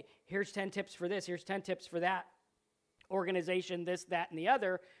say, hey, here's 10 tips for this, here's 10 tips for that organization, this, that, and the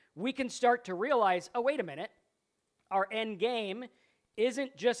other, we can start to realize, oh, wait a minute, our end game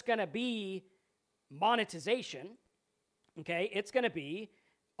isn't just going to be monetization, okay? It's going to be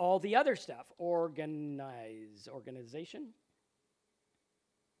all the other stuff. Organization.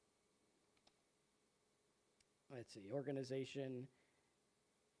 Let's see, organization.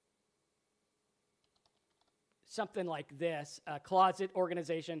 Something like this, closet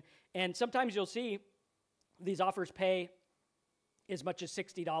organization. And sometimes you'll see these offers pay as much as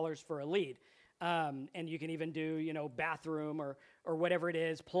 $60 for a lead. And you can even do, you know, bathroom or whatever it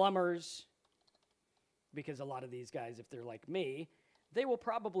is, plumbers, because a lot of these guys, if they're like me, they will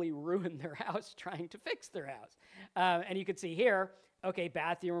probably ruin their house trying to fix their house. And you can see here, okay,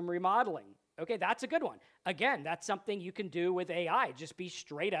 bathroom remodeling. Okay, that's a good one. Again, that's something you can do with AI. Just be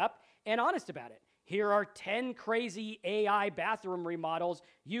straight up and honest about it. Here are 10 crazy AI bathroom remodels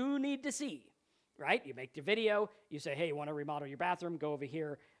you need to see, right? You make the video, you say, hey, you want to remodel your bathroom? Go over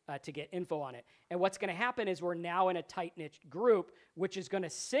here to get info on it. And what's going to happen is we're now in a tight-knit group, which is going to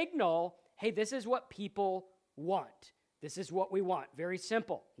signal, hey, this is what people want. This is what we want. Very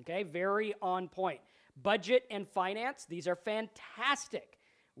simple, okay? Very on point. Budget and finance, these are fantastic.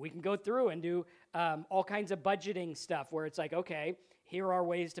 We can go through and do all kinds of budgeting stuff where it's like, okay, here are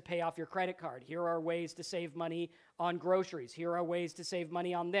ways to pay off your credit card. Here are ways to save money on groceries. Here are ways to save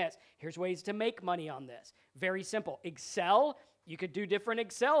money on this. Here's ways to make money on this. Very simple. Excel, you could do different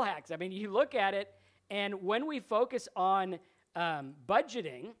Excel hacks. I mean, you look at it, and when we focus on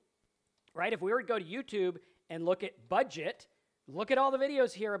budgeting, right, if we were to go to YouTube and look at budget, look at all the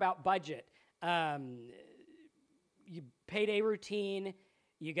videos here about budget. You payday routine.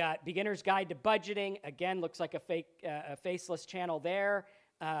 You got Beginner's Guide to Budgeting. Again, looks like a faceless channel there.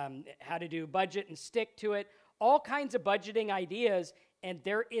 How to do budget and stick to it. All kinds of budgeting ideas, and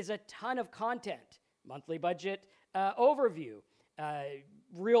there is a ton of content. Monthly budget overview,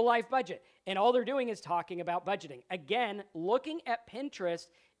 real life budget. And all they're doing is talking about budgeting. Again, looking at Pinterest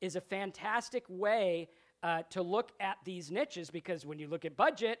is a fantastic way to look at these niches, because when you look at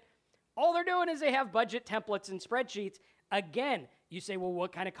budget, all they're doing is they have budget templates and spreadsheets. Again, you say, well,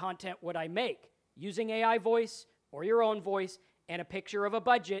 what kind of content would I make? Using AI voice or your own voice and a picture of a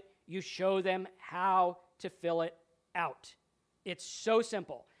budget, you show them how to fill it out. It's so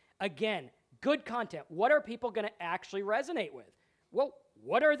simple. Again, good content. What are people going to actually resonate with? Well,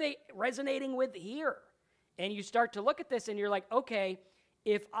 what are they resonating with here? And you start to look at this and you're like, okay,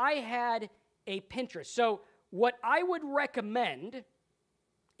 if I had a Pinterest. So what I would recommend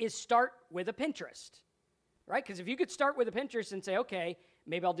is start with a Pinterest. Right? Because if you could start with a Pinterest and say, okay,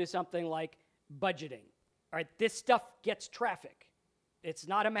 maybe I'll do something like budgeting. All right, this stuff gets traffic. It's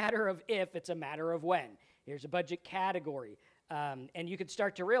not a matter of if, it's a matter of when. Here's a budget category. And you could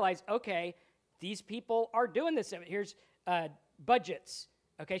start to realize, okay, these people are doing this. Here's budgets.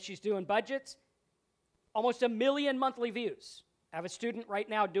 Okay, she's doing budgets. Almost 1 million monthly views. I have a student right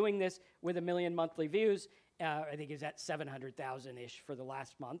now doing this with 1 million monthly views. I think he was at 700,000-ish for the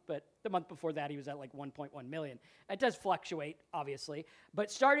last month, but the month before that he was at like 1.1 million. It does fluctuate, obviously,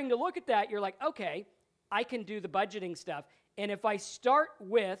 but starting to look at that, you're like, okay, I can do the budgeting stuff, and if I start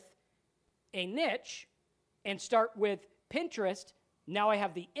with a niche and start with Pinterest, now I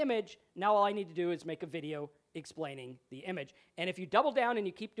have the image, now all I need to do is make a video explaining the image. And if you double down and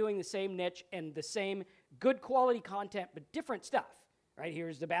you keep doing the same niche and the same good quality content, but different stuff, right?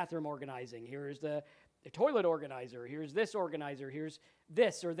 Here's the bathroom organizing, here's the toilet organizer, here's this organizer, here's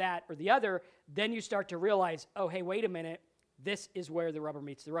this or that or the other, then you start to realize, oh, hey, wait a minute, this is where the rubber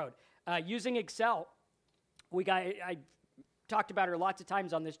meets the road. Using Excel, I talked about her lots of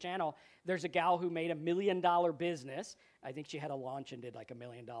times on this channel. There's a gal who made $1 million business. I think she had a launch and did like $1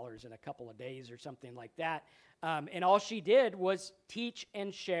 million in a couple of days or something like that. And all she did was teach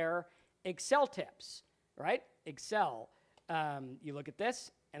and share Excel tips, right? Excel. You look at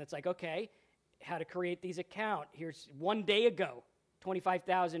this and it's like, okay, how to create these accounts. Here's 1 day ago,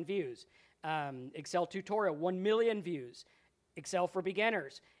 25,000 views. Excel tutorial, 1 million views. Excel for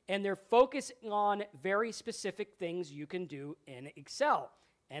beginners. And they're focusing on very specific things you can do in Excel.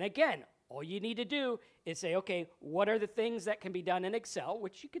 And again, all you need to do is say, okay, what are the things that can be done in Excel,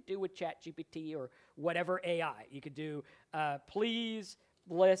 which you could do with ChatGPT or whatever AI. You could do, please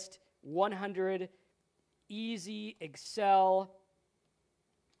list 100 easy Excel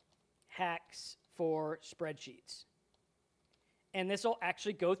hacks for spreadsheets. And this will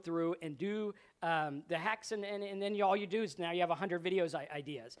actually go through and do the hacks, and then all you do is now you have 100 videos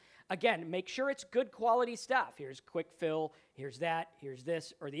ideas. Again, make sure it's good quality stuff. Here's quick fill, here's that, here's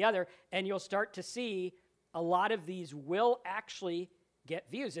this or the other, and you'll start to see a lot of these will actually get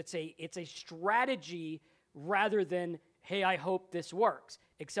views. It's a strategy rather than, hey, I hope this works.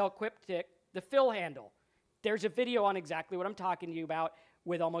 Excel Quick Tick, the fill handle. There's a video on exactly what I'm talking to you about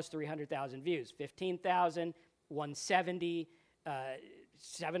with almost 300,000 views. 15,000, 170,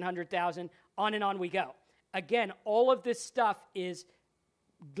 700,000, on and on we go. Again, all of this stuff is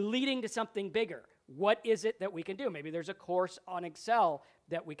leading to something bigger. What is it that we can do? Maybe there's a course on Excel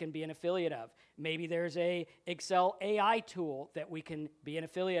that we can be an affiliate of. Maybe there's a Excel AI tool that we can be an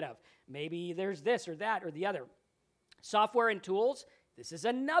affiliate of. Maybe there's this or that or the other. Software and tools, this is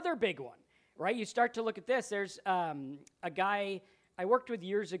another big one, right? You start to look at this. There's a guy I worked with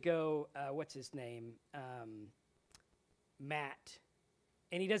years ago. What's his name? Matt.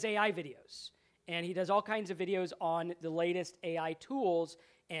 And he does AI videos. And he does all kinds of videos on the latest AI tools.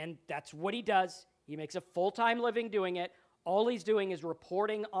 And that's what he does. He makes a full-time living doing it. All he's doing is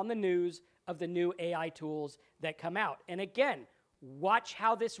reporting on the news of the new AI tools that come out. And again, watch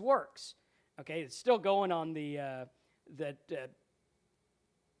how this works. Okay, it's still going on the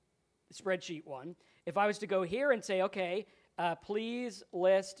spreadsheet one. If I was to go here and say, okay, please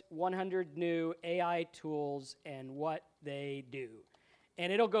list 100 new AI tools and what they do.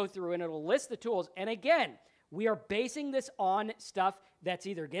 And it'll go through and it'll list the tools. And again, we are basing this on stuff that's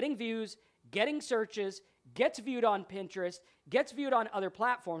either getting views, getting searches, gets viewed on Pinterest, gets viewed on other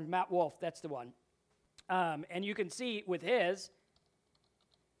platforms. Matt Wolf, that's the one. And you can see with his,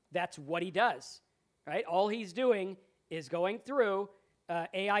 that's what he does, right? All he's doing is going through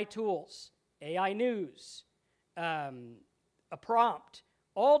AI tools, AI news, a prompt,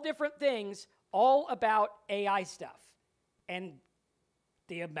 all different things, all about AI stuff. And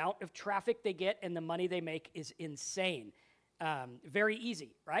the amount of traffic they get and the money they make is insane. Very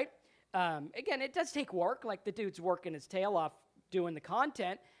easy, right? Again, it does take work, like the dude's working his tail off doing the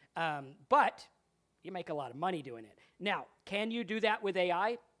content, but you make a lot of money doing it. Now, can you do that with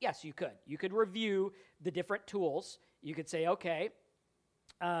AI? Yes, you could. You could review the different tools. You could say, okay,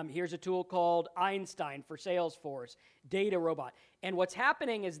 here's a tool called Einstein for Salesforce, Data Robot. And what's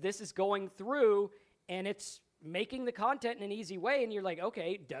happening is this is going through and it's making the content in an easy way, and you're like,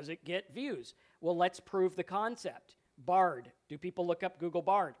 okay, does it get views? Well, let's prove the concept. Bard. Do people look up Google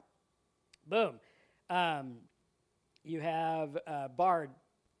Bard? Boom. You have Bard,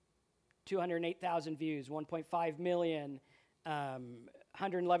 208,000 views, 1.5 million,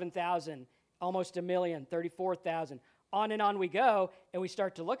 111,000, almost a million, 34,000. On and on we go, and we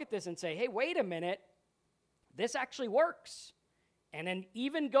start to look at this and say, hey, wait a minute, this actually works. And then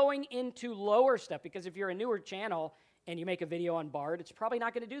even going into lower stuff, because if you're a newer channel and you make a video on Bard, it's probably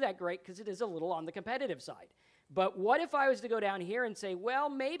not going to do that great because it is a little on the competitive side. But what if I was to go down here and say, well,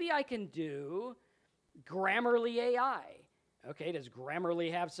 maybe I can do Grammarly AI. Okay, does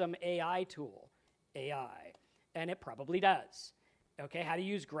Grammarly have some AI tool? AI. And it probably does. Okay, how to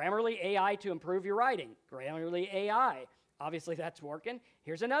use Grammarly AI to improve your writing? Grammarly AI. Obviously, that's working.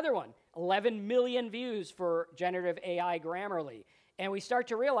 Here's another one. 11 million views for generative AI Grammarly. And we start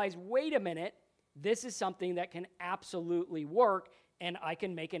to realize, wait a minute, this is something that can absolutely work, and I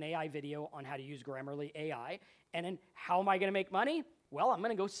can make an AI video on how to use Grammarly AI. And then how am I going to make money? Well, I'm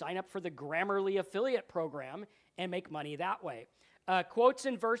going to go sign up for the Grammarly affiliate program and make money that way. Quotes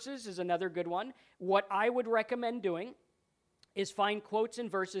and verses is another good one. What I would recommend doing is find quotes and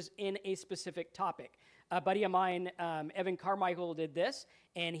verses in a specific topic. A buddy of mine, Evan Carmichael, did this,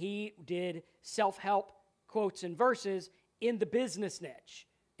 and he did self-help quotes and verses in the business niche.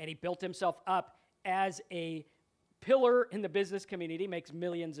 And he built himself up as a pillar in the business community, makes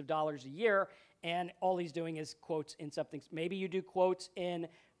millions of dollars a year, and all he's doing is quotes in something. Maybe you do quotes in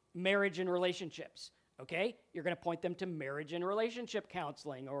marriage and relationships, okay? You're going to point them to marriage and relationship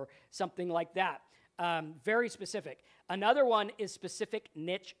counseling or something like that. Very specific. Another one is specific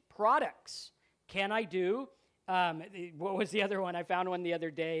niche products. Can I do, what was the other one? I found one the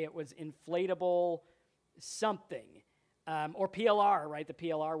other day. It was inflatable something, or PLR, right? The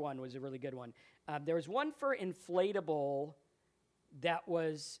PLR one was a really good one. There was one for inflatable that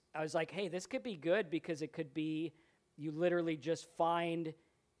was, I was like, hey, this could be good because it could be, you literally just find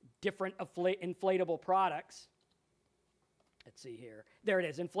different inflatable products. Let's see here. There it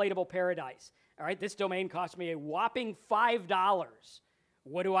is, Inflatable Paradise. All right, this domain cost me a whopping $5.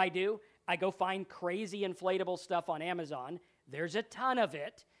 What do? I go find crazy inflatable stuff on Amazon. There's a ton of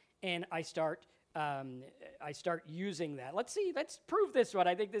it, and I start using that. Let's see, let's prove this one.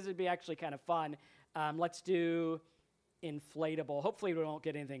 I think this would be actually kind of fun. Let's do inflatable. Hopefully we won't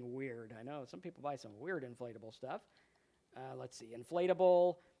get anything weird. I know some people buy some weird inflatable stuff. Let's see,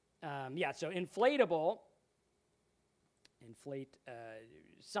 inflatable. Yeah, so inflatable, inflate,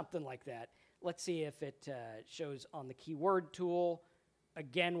 something like that. Let's see if it shows on the keyword tool.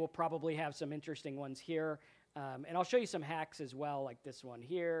 Again, we'll probably have some interesting ones here. And I'll show you some hacks as well, like this one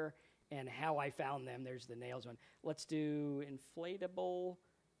here, and how I found them. There's the nails one. Let's do inflatable.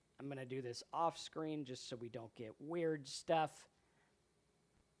 I'm going to do this off screen just so we don't get weird stuff.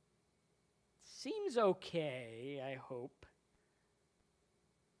 Seems okay, I hope.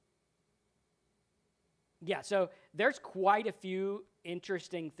 Yeah, so there's quite a few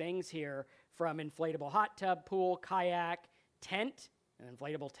interesting things here, from inflatable hot tub, pool, kayak, tent, an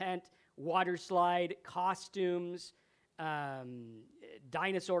inflatable tent, water slide, costumes,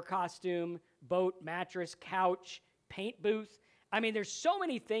 dinosaur costume, boat, mattress, couch, paint booth. I mean, there's so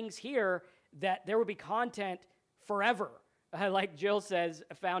many things here that there would be content forever. Like Jill says,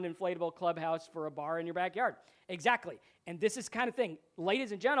 found inflatable clubhouse for a bar in your backyard. Exactly. And this is kind of thing.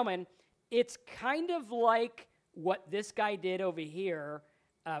 Ladies and gentlemen, it's kind of like what this guy did over here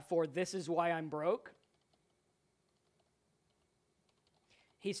for This Is Why I'm Broke.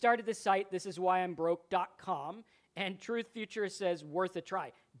 He started the site, thisiswhyimbroke.com, and Truth Futurist says, worth a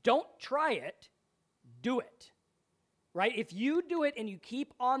try. Don't try it, do it. Right? If you do it and you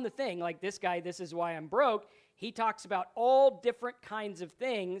keep on the thing, like this guy, This Is Why I'm Broke, he talks about all different kinds of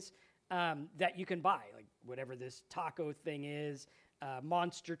things that you can buy, like whatever this taco thing is,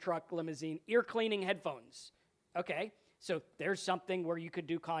 monster truck, limousine, ear cleaning headphones. Okay, so there's something where you could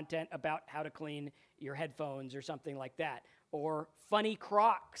do content about how to clean your headphones or something like that. Or funny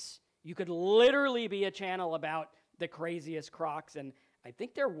Crocs. You could literally be a channel about the craziest Crocs. And I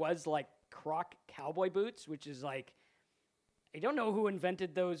think there was like Croc cowboy boots, which is like, I don't know who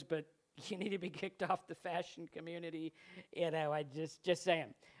invented those, but you need to be kicked off the fashion community. You know, I just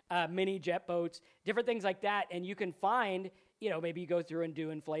saying. Mini jet boats, different things like that. And you can find, you know, maybe you go through and do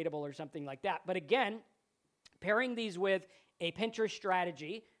inflatable or something like that. But again, pairing these with a Pinterest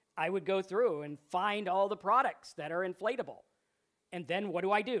strategy, I would go through and find all the products that are inflatable. And then what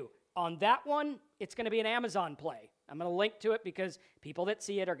do? On that one, it's going to be an Amazon play. I'm going to link to it because people that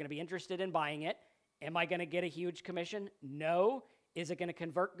see it are going to be interested in buying it. Am I going to get a huge commission? No. Is it going to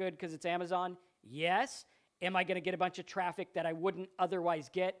convert good because it's Amazon? Yes. Am I going to get a bunch of traffic that I wouldn't otherwise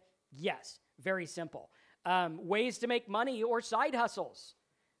get? Yes. Very simple. Ways to make money or side hustles.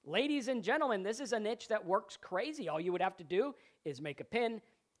 Ladies and gentlemen, this is a niche that works crazy. All you would have to do is make a pin,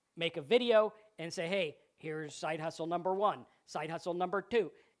 make a video, and say, hey, here's side hustle number 1, side hustle number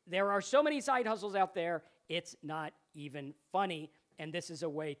 2. There are so many side hustles out there, it's not even funny, and this is a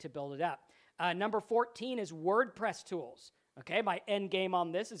way to build it up. Number 14 is WordPress tools. Okay, my end game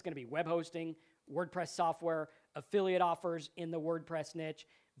on this is going to be web hosting, WordPress software, affiliate offers in the WordPress niche.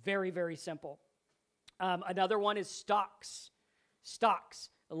 Very, very simple. Another one is stocks. Stocks.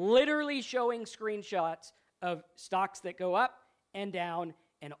 Literally showing screenshots of stocks that go up and down,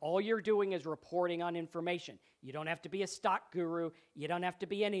 and all you're doing is reporting on information. You don't have to be a stock guru. You don't have to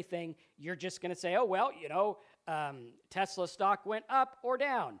be anything. You're just going to say, oh, well, you know, Tesla stock went up or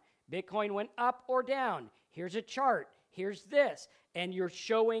down. Bitcoin went up or down. Here's a chart. Here's this. And you're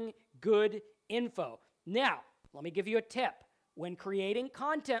showing good info. Now, let me give you a tip. When creating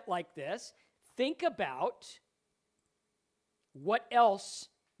content like this, think about what else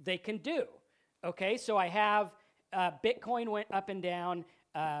they can do. Okay, so I have Bitcoin went up and down,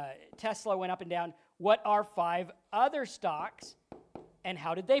 Tesla went up and down. What are 5 other stocks, and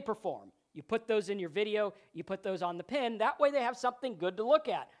how did they perform? You put those in your video, you put those on the pin. That way they have something good to look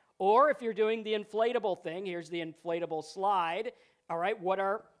at. Or if you're doing the inflatable thing, here's the inflatable slide. All right, what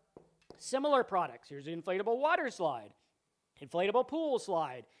are similar products? Here's the inflatable water slide, inflatable pool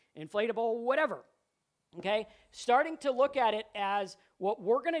slide, inflatable whatever. Okay, starting to look at it as what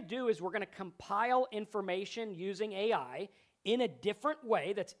we're going to do is we're going to compile information using AI in a different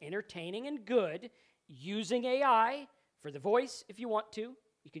way that's entertaining and good, using AI for the voice if you want to.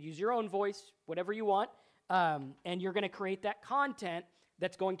 You could use your own voice, whatever you want, and you're going to create that content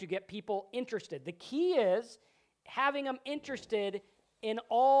that's going to get people interested. The key is having them interested in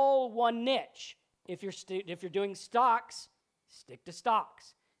all one niche. If you're doing stocks, stick to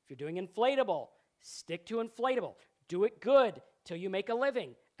stocks. If you're doing inflatable, stick to inflatable. Do it good till you make a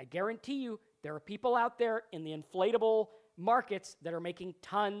living. I guarantee you there are people out there in the inflatable markets that are making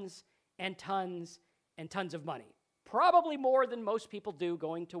tons and tons and tons of money. Probably more than most people do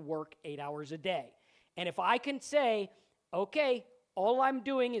going to work 8 hours a day. And if I can say, okay, all I'm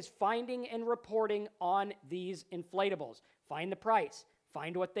doing is finding and reporting on these inflatables. Find the price.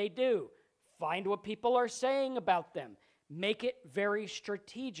 Find what they do. Find what people are saying about them. Make it very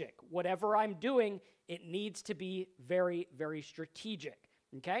strategic. Whatever I'm doing, it needs to be very, very strategic.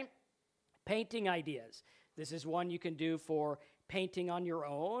 Okay? Painting ideas. This is one you can do for painting on your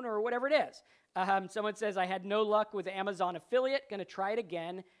own or whatever it is. Someone says, I had no luck with Amazon affiliate, going to try it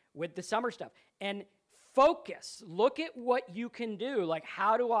again with the summer stuff. And focus, look at what you can do. Like,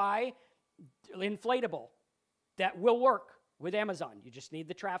 how do I, inflatable, that will work with Amazon. You just need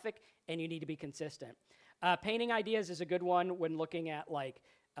the traffic and you need to be consistent. Painting ideas is a good one when looking at like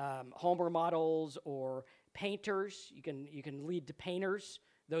home remodels or painters. You can lead to painters.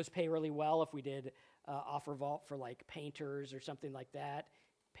 Those pay really well if we did offer vault for like painters or something like that.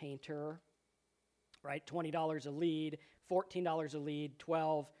 Painter, right? $20 a lead, $14 a lead,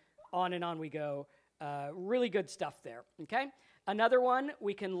 12, on and on we go. Really good stuff there, okay? Another one,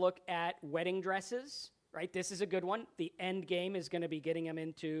 we can look at wedding dresses, right? This is a good one. The end game is going to be getting them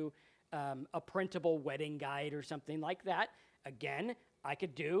into a printable wedding guide or something like that. Again, I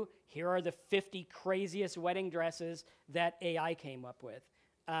could do, here are the 50 craziest wedding dresses that AI came up with.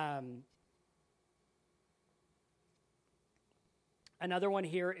 Another one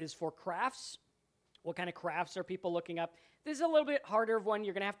here is for crafts. What kind of crafts are people looking up? This is a little bit harder of one.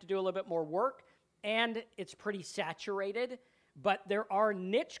 You're going to have to do a little bit more work, and it's pretty saturated. But there are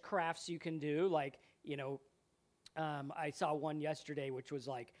niche crafts you can do, like, you know, I saw one yesterday, which was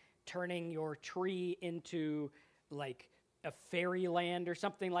like turning your tree into like a fairyland or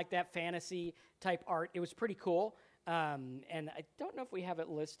something like that, fantasy type art. It was pretty cool. And I don't know if we have it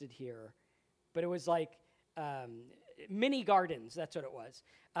listed here, but it was like mini gardens. That's what it was.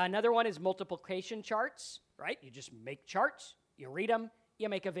 Another one is multiplication charts, right? You just make charts, you read them, you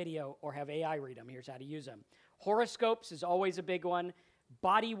make a video or have AI read them. Here's how to use them. Horoscopes is always a big one.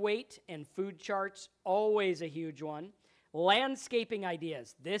 Body weight and food charts, always a huge one. Landscaping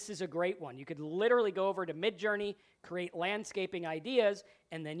ideas. This is a great one. You could literally go over to Midjourney, create landscaping ideas,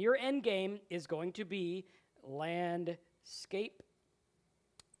 and then your end game is going to be landscape.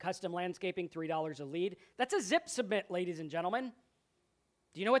 Custom landscaping, $3 a lead. That's a zip submit, ladies and gentlemen.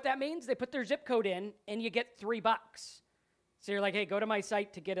 Do you know what that means? They put their zip code in, and you get $3. So you're like, hey, go to my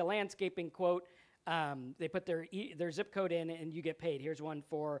site to get a landscaping quote. They put their zip code in, and you get paid. Here's one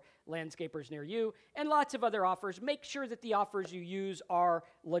for landscapers near you, and lots of other offers. Make sure that the offers you use are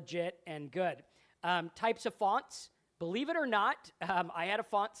legit and good. Types of fonts. Believe it or not, I had a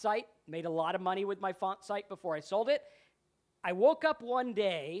font site, made a lot of money with my font site before I sold it. I woke up one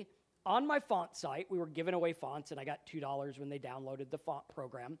day on my font site. We were giving away fonts, and I got $2 when they downloaded the font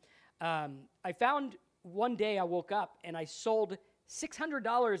program. I found one day I woke up, and I sold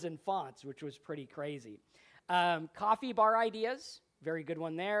 $600 in fonts, which was pretty crazy. Coffee bar ideas, very good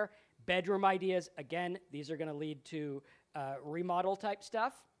one there. Bedroom ideas, again, these are going to lead to remodel type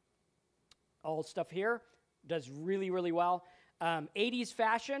stuff. All stuff here does really, really well. 80s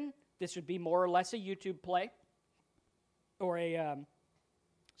fashion, this would be more or less a YouTube play or an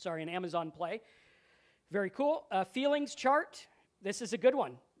Amazon play. Very cool. Feelings chart, this is a good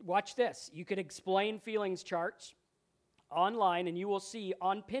one. Watch this. You could explain feelings charts online, and you will see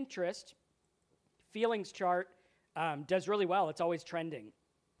on Pinterest, feelings chart does really well. It's always trending.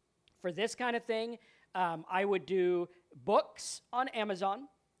 For this kind of thing, I would do books on Amazon.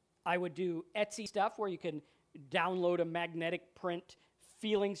 I would do Etsy stuff where you can download a magnetic print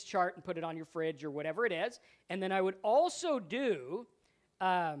feelings chart and put it on your fridge or whatever it is. And then I would also do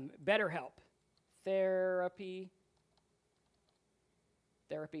BetterHelp. Therapy.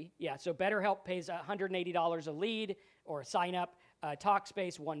 Yeah, so BetterHelp pays $180 a lead or a sign up.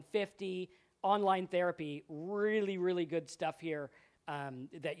 Talkspace, $150. Online therapy, really, really good stuff here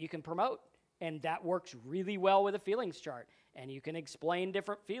that you can promote. And that works really well with a feelings chart. And you can explain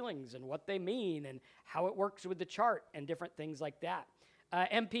different feelings and what they mean and how it works with the chart and different things like that.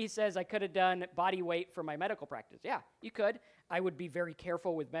 MP says, I could have done body weight for my medical practice. Yeah, you could. I would be very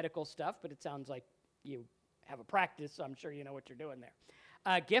careful with medical stuff, but it sounds like you have a practice, so I'm sure you know what you're doing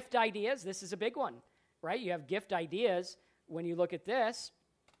there. Gift ideas, this is a big one, right? You have gift ideas. When you look at this,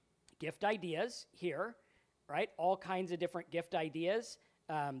 gift ideas here, right? All kinds of different gift ideas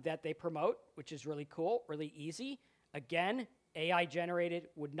that they promote, which is really cool, really easy. Again, AI generated,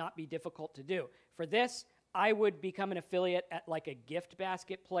 would not be difficult to do. For this, I would become an affiliate at like a gift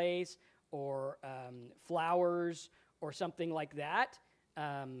basket place or flowers or something like that.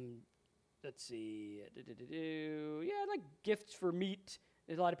 Let's see. Yeah, like gifts for meat.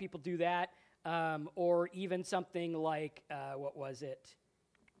 There's a lot of people do that. Or even something like, what was it?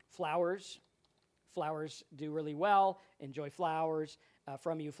 Flowers. Flowers do really well. Enjoy flowers.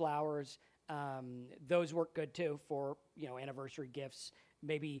 From you flowers. Those work good too for, anniversary gifts.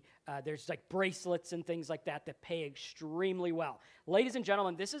 Maybe there's like bracelets and things like that that pay extremely well. Ladies and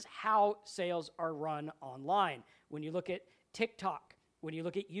gentlemen, this is how sales are run online. When you look at TikTok, when you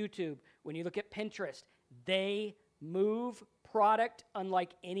look at YouTube, when you look at Pinterest, they move product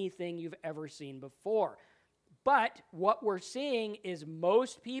unlike anything you've ever seen before. But what we're seeing is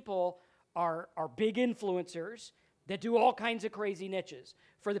most people are big influencers that do all kinds of crazy niches.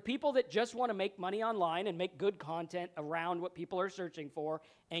 For the people that just want to make money online and make good content around what people are searching for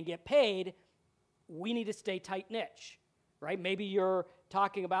and get paid, we need to stay tight niche, right? Maybe you're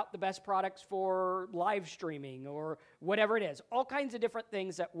talking about the best products for live streaming or whatever it is. All kinds of different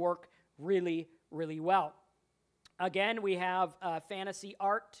things that work really, really well. Again, we have fantasy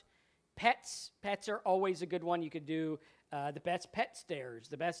art. Pets are always a good one. You could do the best pet stares,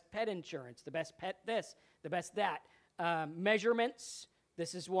 the best pet insurance, the best pet this, the best that. Measurements.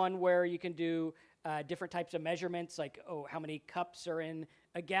 This is one where you can do different types of measurements, like, oh, how many cups are in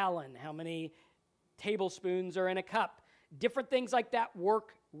a gallon? How many tablespoons are in a cup? Different things like that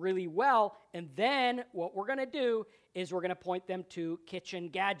work really well. And then what we're going to do is we're going to point them to kitchen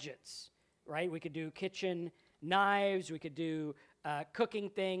gadgets, right? We could do kitchen knives. We could do cooking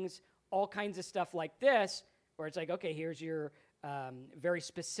things, all kinds of stuff like this, where it's like, okay, here's your very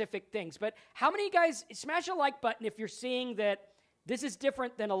specific things. But how many guys, smash a like button if you're seeing that this is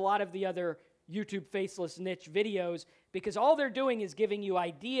different than a lot of the other YouTube faceless niche videos, because all they're doing is giving you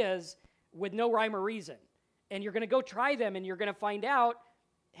ideas with no rhyme or reason. And you're going to go try them, and you're going to find out,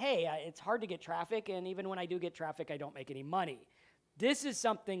 hey, it's hard to get traffic, and even when I do get traffic, I don't make any money. This is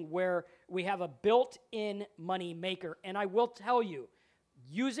something where we have a built-in money maker. And I will tell you,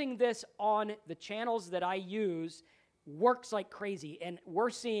 using this on the channels that I use works like crazy. And we're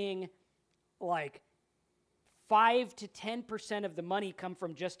seeing like 5 to 10% of the money come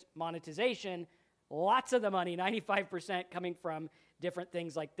from just monetization. Lots of the money, 95%, coming from different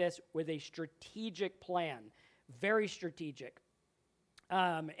things like this with a strategic plan. Very strategic.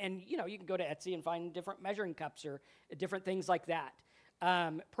 And, you know, you can go to Etsy and find different measuring cups or different things like that.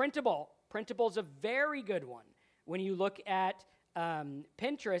 Printable. Printable is a very good one. When you look at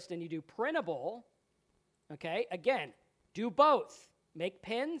Pinterest and you do printable, okay, again, do both. Make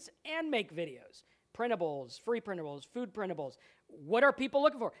pins and make videos. Printables, free printables, food printables. What are people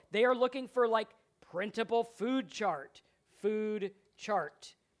looking for? They are looking for like printable food chart,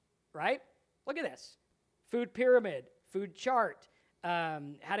 right? Look at this. Food pyramid, food chart,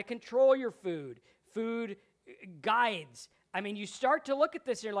 how to control your food, food guides. I mean, you start to look at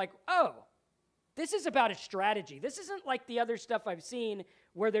this and you're like, oh, this is about a strategy. This isn't like the other stuff I've seen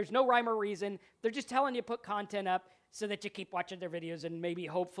where there's no rhyme or reason. They're just telling you to put content up so that you keep watching their videos and maybe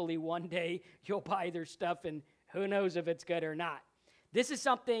hopefully one day you'll buy their stuff and who knows if it's good or not. This is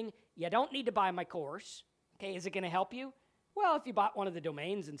something you don't need to buy my course. Okay, is it going to help you? Well, if you bought one of the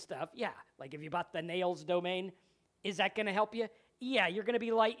domains and stuff, yeah. Like if you bought the nails domain, is that going to help you? Yeah, you're going to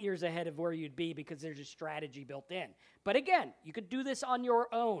be light years ahead of where you'd be because there's a strategy built in. But again, you could do this on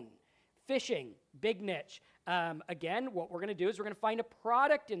your own. Fishing, big niche. Again, what we're going to do is we're going to find a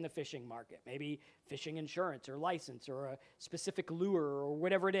product in the fishing market, maybe fishing insurance or license or a specific lure or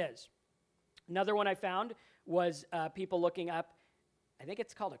whatever it is. Another one I found was people looking up, I think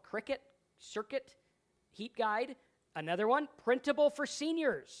it's called a cricket circuit heat guide. Another one, printable for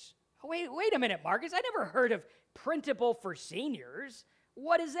seniors. Oh, wait a minute, Marcus. I never heard of printable for seniors.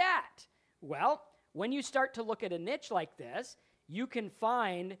 What is that? Well, when you start to look at a niche like this, you can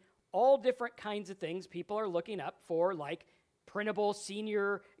find all different kinds of things people are looking up for, like printable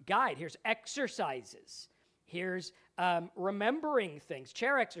senior guide. Here's exercises. Here's remembering things,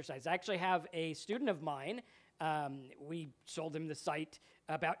 chair exercise. I actually have a student of mine. We sold him the site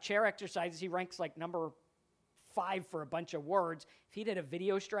about chair exercises. He ranks like number 5 for a bunch of words. If he did a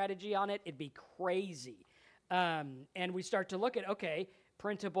video strategy on it, it'd be crazy. And we start to look at, okay,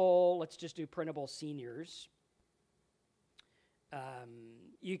 printable, let's just do printable seniors.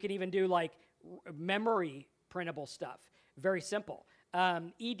 You can even do like memory printable stuff. Very simple.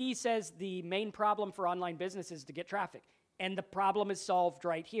 ED says the main problem for online business is to get traffic. And the problem is solved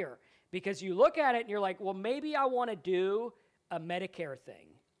right here. Because you look at it and you're like, well, maybe I want to do a Medicare thing.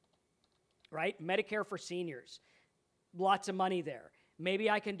 Right? Medicare for seniors. Lots of money there. Maybe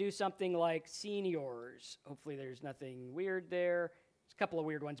I can do something like seniors. Hopefully there's nothing weird there. There's a couple of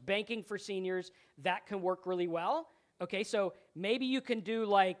weird ones. Banking for seniors. That can work really well. Okay, so maybe you can do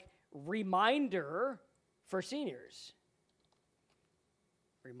like reminder for seniors.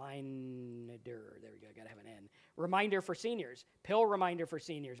 Reminder, there we go, gotta have an N. Reminder for seniors, pill reminder for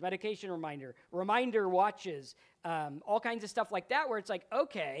seniors, medication reminder, reminder watches, all kinds of stuff like that where it's like,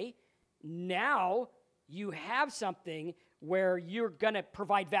 okay, now you have something where you're gonna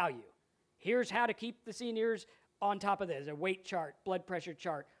provide value. Here's how to keep the seniors on top of this, a weight chart, blood pressure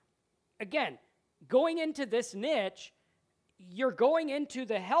chart. Again, going into this niche, you're going into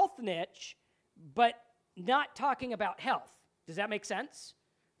the health niche, but not talking about health. Does that make sense?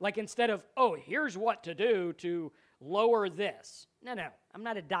 Like instead of, oh, here's what to do to lower this. No, I'm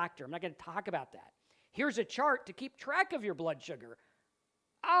not a doctor. I'm not going to talk about that. Here's a chart to keep track of your blood sugar.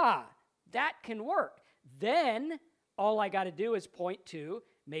 Ah, that can work. Then all I got to do is point to,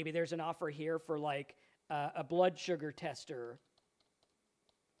 maybe there's an offer here for like a blood sugar tester.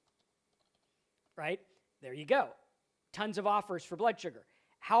 Right? There you go. Tons of offers for blood sugar.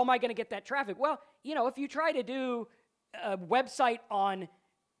 How am I going to get that traffic? Well, you know, if you try to do a website on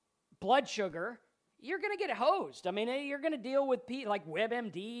blood sugar, you're going to get hosed. I mean, you're going to deal with like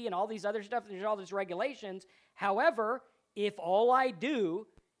WebMD and all these other stuff. There's all these regulations. However, if all I do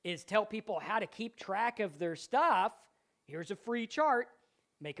is tell people how to keep track of their stuff, here's a free chart,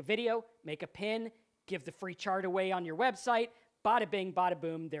 make a video, make a pin, give the free chart away on your website, bada bing, bada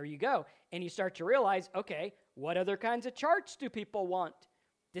boom, there you go. And you start to realize, okay, what other kinds of charts do people want?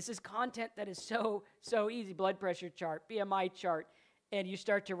 This is content that is so easy. Blood pressure chart, BMI chart. And you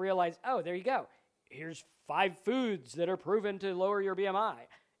start to realize, oh, there you go. Here's 5 foods that are proven to lower your BMI.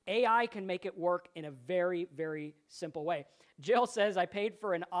 AI can make it work in a very, very simple way. Jill says, I paid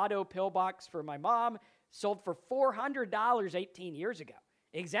for an auto pill box for my mom, sold for $400 18 years ago.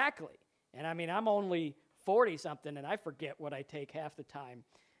 Exactly. And I mean, I'm only 40-something, and I forget what I take half the time.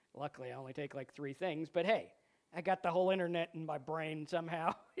 Luckily, I only take like 3 things. But hey, I got the whole internet in my brain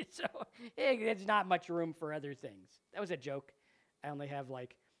somehow. So there's not much room for other things. That was a joke. I only have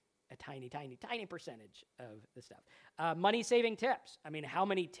like a tiny percentage of the stuff. Money-saving tips. I mean, how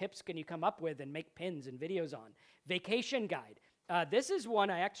many tips can you come up with and make pins and videos on? Vacation guide. This is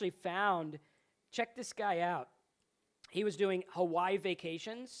one I actually found. Check this guy out. He was doing Hawaii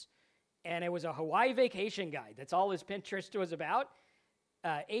vacations, and it was a Hawaii vacation guide. That's all his Pinterest was about.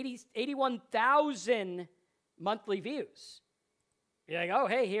 81,000 monthly views. You're like, oh,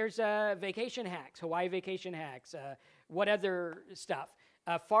 hey, here's vacation hacks, Hawaii vacation hacks. What other stuff?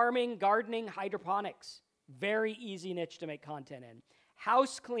 Farming, gardening, hydroponics. Very easy niche to make content in.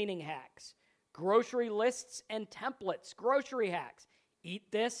 House cleaning hacks. Grocery lists and templates. Grocery hacks.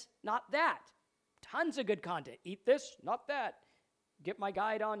 Eat this, not that. Tons of good content. Eat this, not that. Get my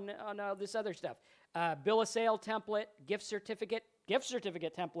guide on this other stuff. Bill of sale template, gift certificate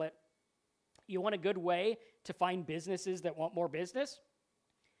template. You want a good way to find businesses that want more business?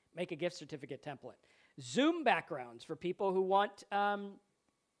 Make a gift certificate template. Zoom backgrounds for people who want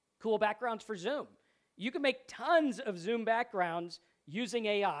cool backgrounds for Zoom. You can make tons of Zoom backgrounds using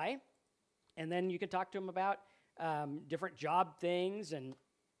AI, and then you can talk to them about different job things and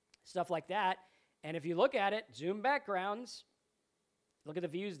stuff like that. And if you look at it, Zoom backgrounds, look at the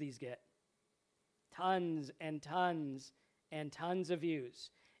views these get. Tons and tons and tons of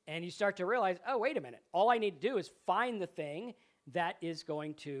views. And you start to realize, oh, wait a minute. All I need to do is find the thing that is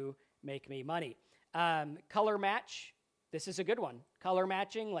going to make me money. Color match. This is a good one. Color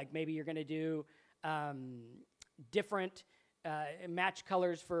matching, like maybe you're going to do different match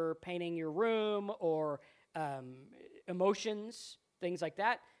colors for painting your room or emotions, things like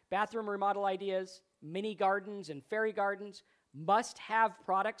that. Bathroom remodel ideas, mini gardens and fairy gardens. Must have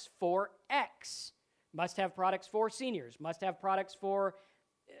products for X. Must have products for seniors. Must have products for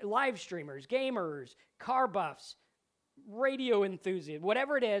live streamers, gamers, car buffs, radio enthusiasts,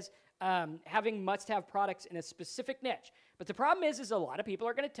 whatever it is, having must-have products in a specific niche. But the problem is a lot of people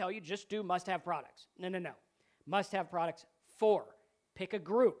are going to tell you just do must-have products. No. Must-have products for. Pick a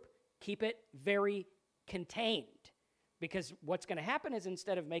group. Keep it very contained. Because what's going to happen is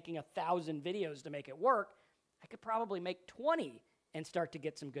instead of making 1,000 videos to make it work, I could probably make 20 and start to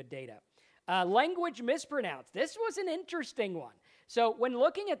get some good data. Language mispronounced. This was an interesting one. So when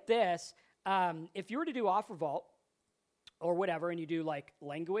looking at this, if you were to do Offer Vault or whatever, and you do like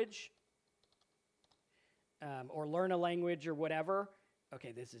language or learn a language or whatever,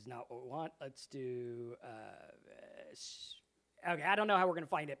 okay, this is not what we want. Let's do, okay, I don't know how we're going to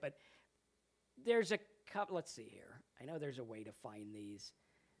find it, but there's a couple, let's see here. I know there's a way to find these.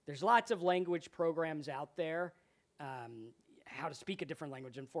 There's lots of language programs out there, how to speak a different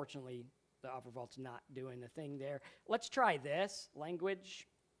language. Unfortunately, the Offer Vault's not doing the thing there. Let's try this, language.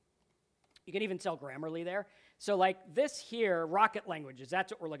 You can even sell Grammarly there. So like this here, Rocket Languages,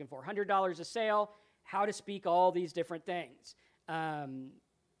 that's what we're looking for. $100 a sale, how to speak all these different things. Some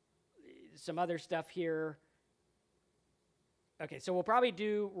other stuff here. Okay, so we'll probably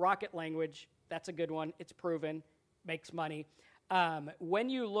do Rocket Language. That's a good one. It's proven, makes money. When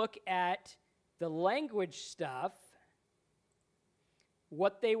you look at the language stuff,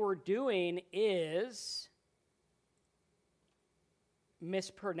 what they were doing is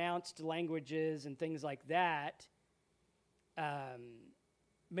mispronounced languages and things like that.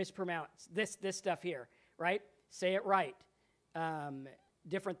 Mispronounce this stuff here, right? Say it right.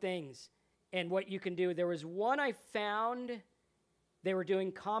 different things. And what you can do, there was one I found, they were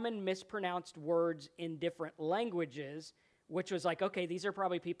doing common mispronounced words in different languages, which was like, okay, these are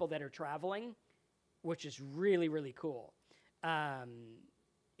probably people that are traveling, which is really, really cool.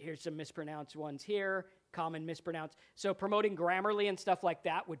 Here's some mispronounced ones here, common mispronounced. So promoting Grammarly and stuff like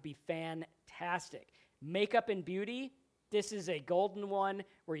that would be fantastic. Makeup and beauty, this is a golden one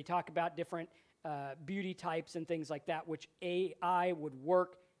where you talk about different beauty types and things like that, which AI would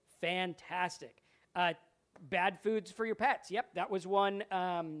work fantastic. Bad foods for your pets. Yep, that was one.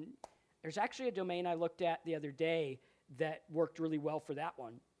 There's actually a domain I looked at the other day that worked really well for that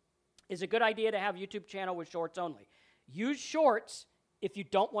one. Is a good idea to have YouTube channel with shorts only. Use shorts if you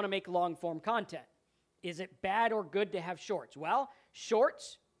don't want to make long form content. Is it bad or good to have shorts? Well,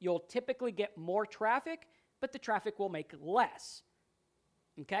 shorts, you'll typically get more traffic, but the traffic will make less.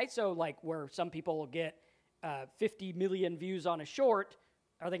 Okay, so like where some people will get 50 million views on a short,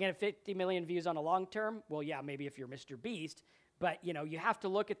 are they going to get 50 million views on a long term? Well, yeah, maybe if you're Mr. Beast, but you know, you have to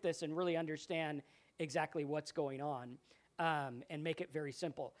look at this and really understand exactly what's going on and make it very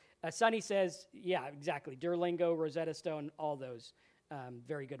simple. Sunny says, yeah, exactly. Duolingo, Rosetta Stone, all those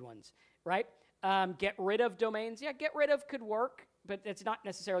very good ones, right? Get rid of domains. Yeah, get rid of could work, but it's not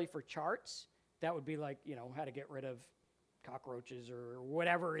necessarily for charts. That would be like, you know, how to get rid of cockroaches or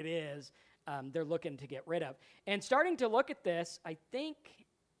whatever it is they're looking to get rid of. And starting to look at this, I think,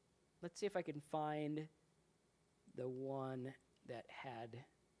 let's see if I can find the one that had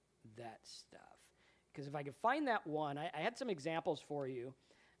that stuff. Because if I could find that one, I had some examples for you.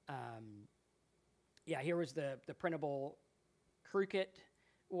 Yeah, here was the printable Cricut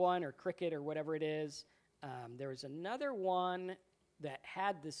one, or Cricut, or whatever it is. There was another one that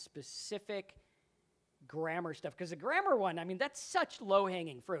had the specific grammar stuff. Because the grammar one, I mean, that's such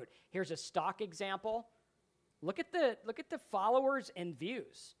low-hanging fruit. Here's a stock example. Look at the followers and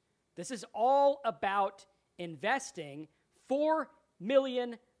views. This is all about investing 4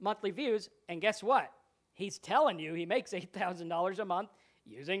 million monthly views. And guess what? He's telling you he makes $8,000 a month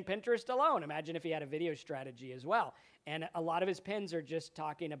using Pinterest alone. Imagine if he had a video strategy as well. And a lot of his pins are just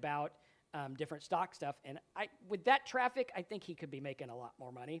talking about different stock stuff. And with that traffic, I think he could be making a lot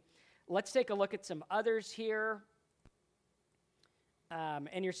more money. Let's take a look at some others here.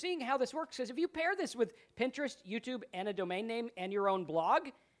 And you're seeing how this works. Because if you pair this with Pinterest, YouTube, and a domain name and your own blog,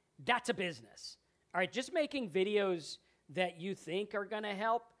 that's a business. All right, just making videos that you think are going to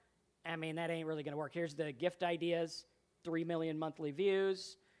help, I mean, that ain't really going to work. Here's the gift ideas, 3 million monthly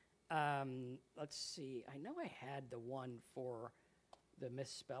views. Let's see. I know I had the one for the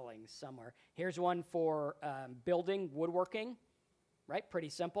misspelling somewhere. Here's one for building, woodworking, right? Pretty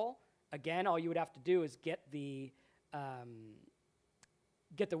simple. Again, all you would have to do is get the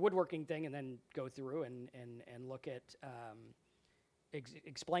woodworking thing and then go through and look at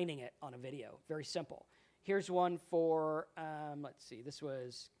explaining it on a video. Very simple. Here's one for, let's see, this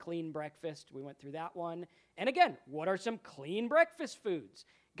was clean breakfast. We went through that one. And again, what are some clean breakfast foods?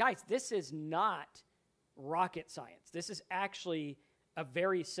 Guys, this is not rocket science. This is actually a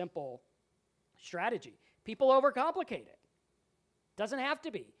very simple strategy. People overcomplicate it. Doesn't have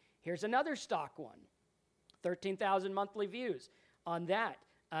to be. Here's another stock one. 13,000 monthly views on that.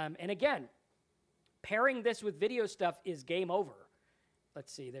 And again, pairing this with video stuff is game over.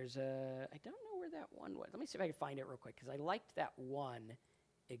 Let's see, there's a, I don't know where that one was. Let me see if I can find it real quick, because I liked that one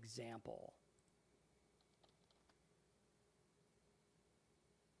example.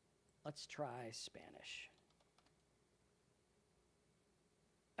 Let's try Spanish.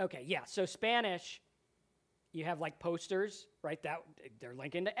 Okay, yeah, so Spanish, you have like posters, right? That they're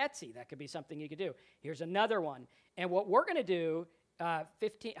linking to Etsy. That could be something you could do. Here's another one. And what we're going to do,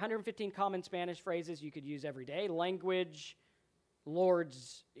 115 common Spanish phrases you could use every day. Language,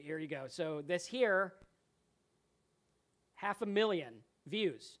 lords, here you go. So this here, 500,000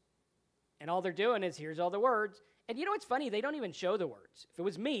 views. And all they're doing is, here's all the words. And you know what's funny? They don't even show the words. If it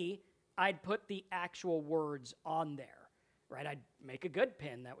was me, I'd put the actual words on there, right? I'd make a good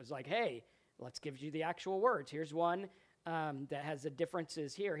pin that was like, hey, let's give you the actual words. Here's one that has the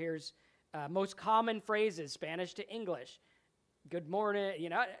differences here. Here's most common phrases, Spanish to English. Good morning, you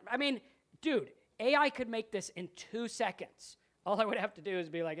know. I mean, dude, AI could make this in 2 seconds. All I would have to do is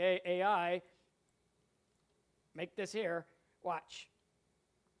be like, hey, AI, make this here. Watch.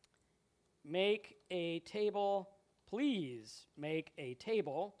 Make a table, please make a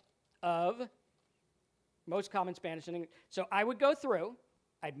table of most common Spanish and English. So I would go through,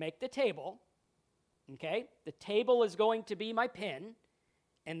 I'd make the table, okay? The table is going to be my pin,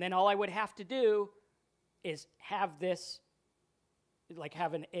 and then all I would have to do is have this, like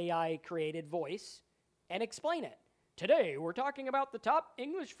have an AI-created voice and explain it. Today, we're talking about the top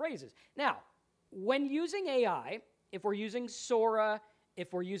English phrases. Now, when using AI, if we're using Sora,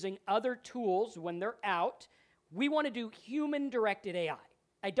 if we're using other tools when they're out, we want to do human-directed AI.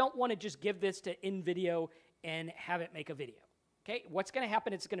 I don't want to just give this to InVideo and have it make a video. Okay, what's going to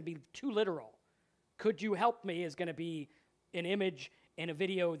happen? It's going to be too literal. Could you help me is going to be an image in a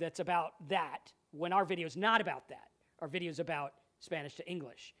video that's about that, when our video is not about that. Our video is about Spanish to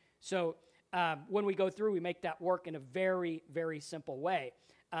English. So when we go through, we make that work in a very, very simple way.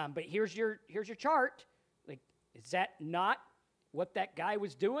 But here's your chart. Like, is that not what that guy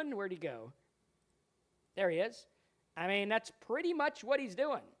was doing? Where'd he go? There he is. I mean, that's pretty much what he's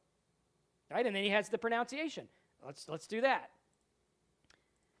doing. Right? And then he has the pronunciation. Let's do that.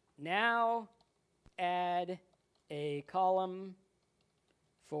 Now add a column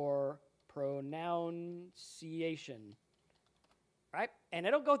for pronunciation. Right? And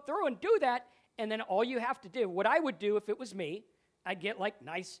it'll go through and do that. And then all you have to do, what I would do if it was me, I'd get like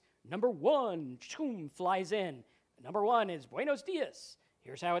nice number 1, choom, flies in. Number 1 is Buenos Dias.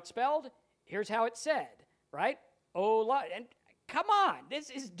 Here's how it's spelled. Here's how it's said. Right? Hola. And come on, this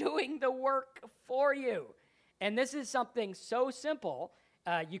is doing the work for you. And this is something so simple.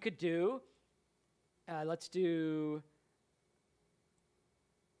 You could do, let's do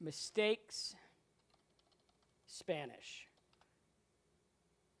mistakes Spanish.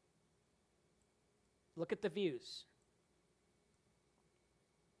 Look at the views.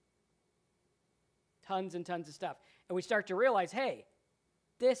 Tons and tons of stuff. And we start to realize, hey,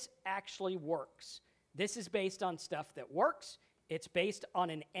 this actually works. This is based on stuff that works. It's based on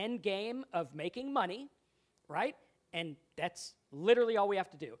an end game of making money, right? And that's literally all we have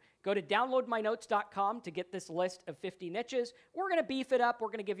to do. Go to downloadmynotes.com to get this list of 50 niches. We're going to beef it up. We're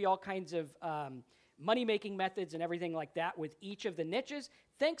going to give you all kinds of money-making methods and everything like that with each of the niches.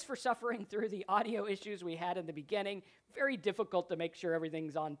 Thanks for suffering through the audio issues we had in the beginning. Very difficult to make sure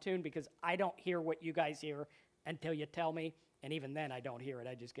everything's on tune because I don't hear what you guys hear until you tell me. And even then, I don't hear it.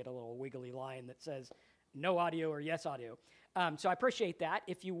 I just get a little wiggly line that says no audio or yes audio. So I appreciate that.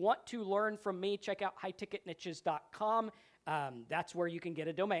 If you want to learn from me, check out highticketniches.com. That's where you can get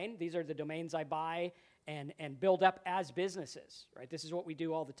a domain. These are the domains I buy and build up as businesses, right? This is what we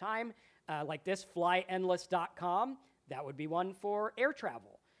do all the time. Like this, flyendless.com. That would be one for air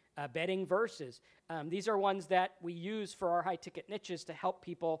travel. Betting Versus. These are ones that we use for our high-ticket niches to help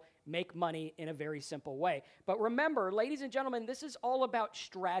people make money in a very simple way. But remember, ladies and gentlemen, this is all about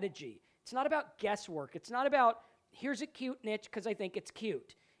strategy. It's not about guesswork. It's not about, here's a cute niche because I think it's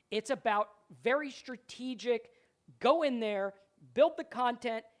cute. It's about very strategic, go in there, build the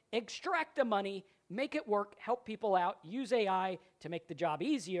content, extract the money, make it work, help people out, use AI to make the job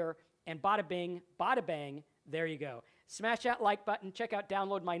easier, and bada bing, bada bang, there you go. Smash that like button. Check out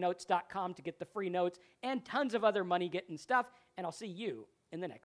downloadmynotes.com to get the free notes and tons of other money-getting stuff, and I'll see you in the next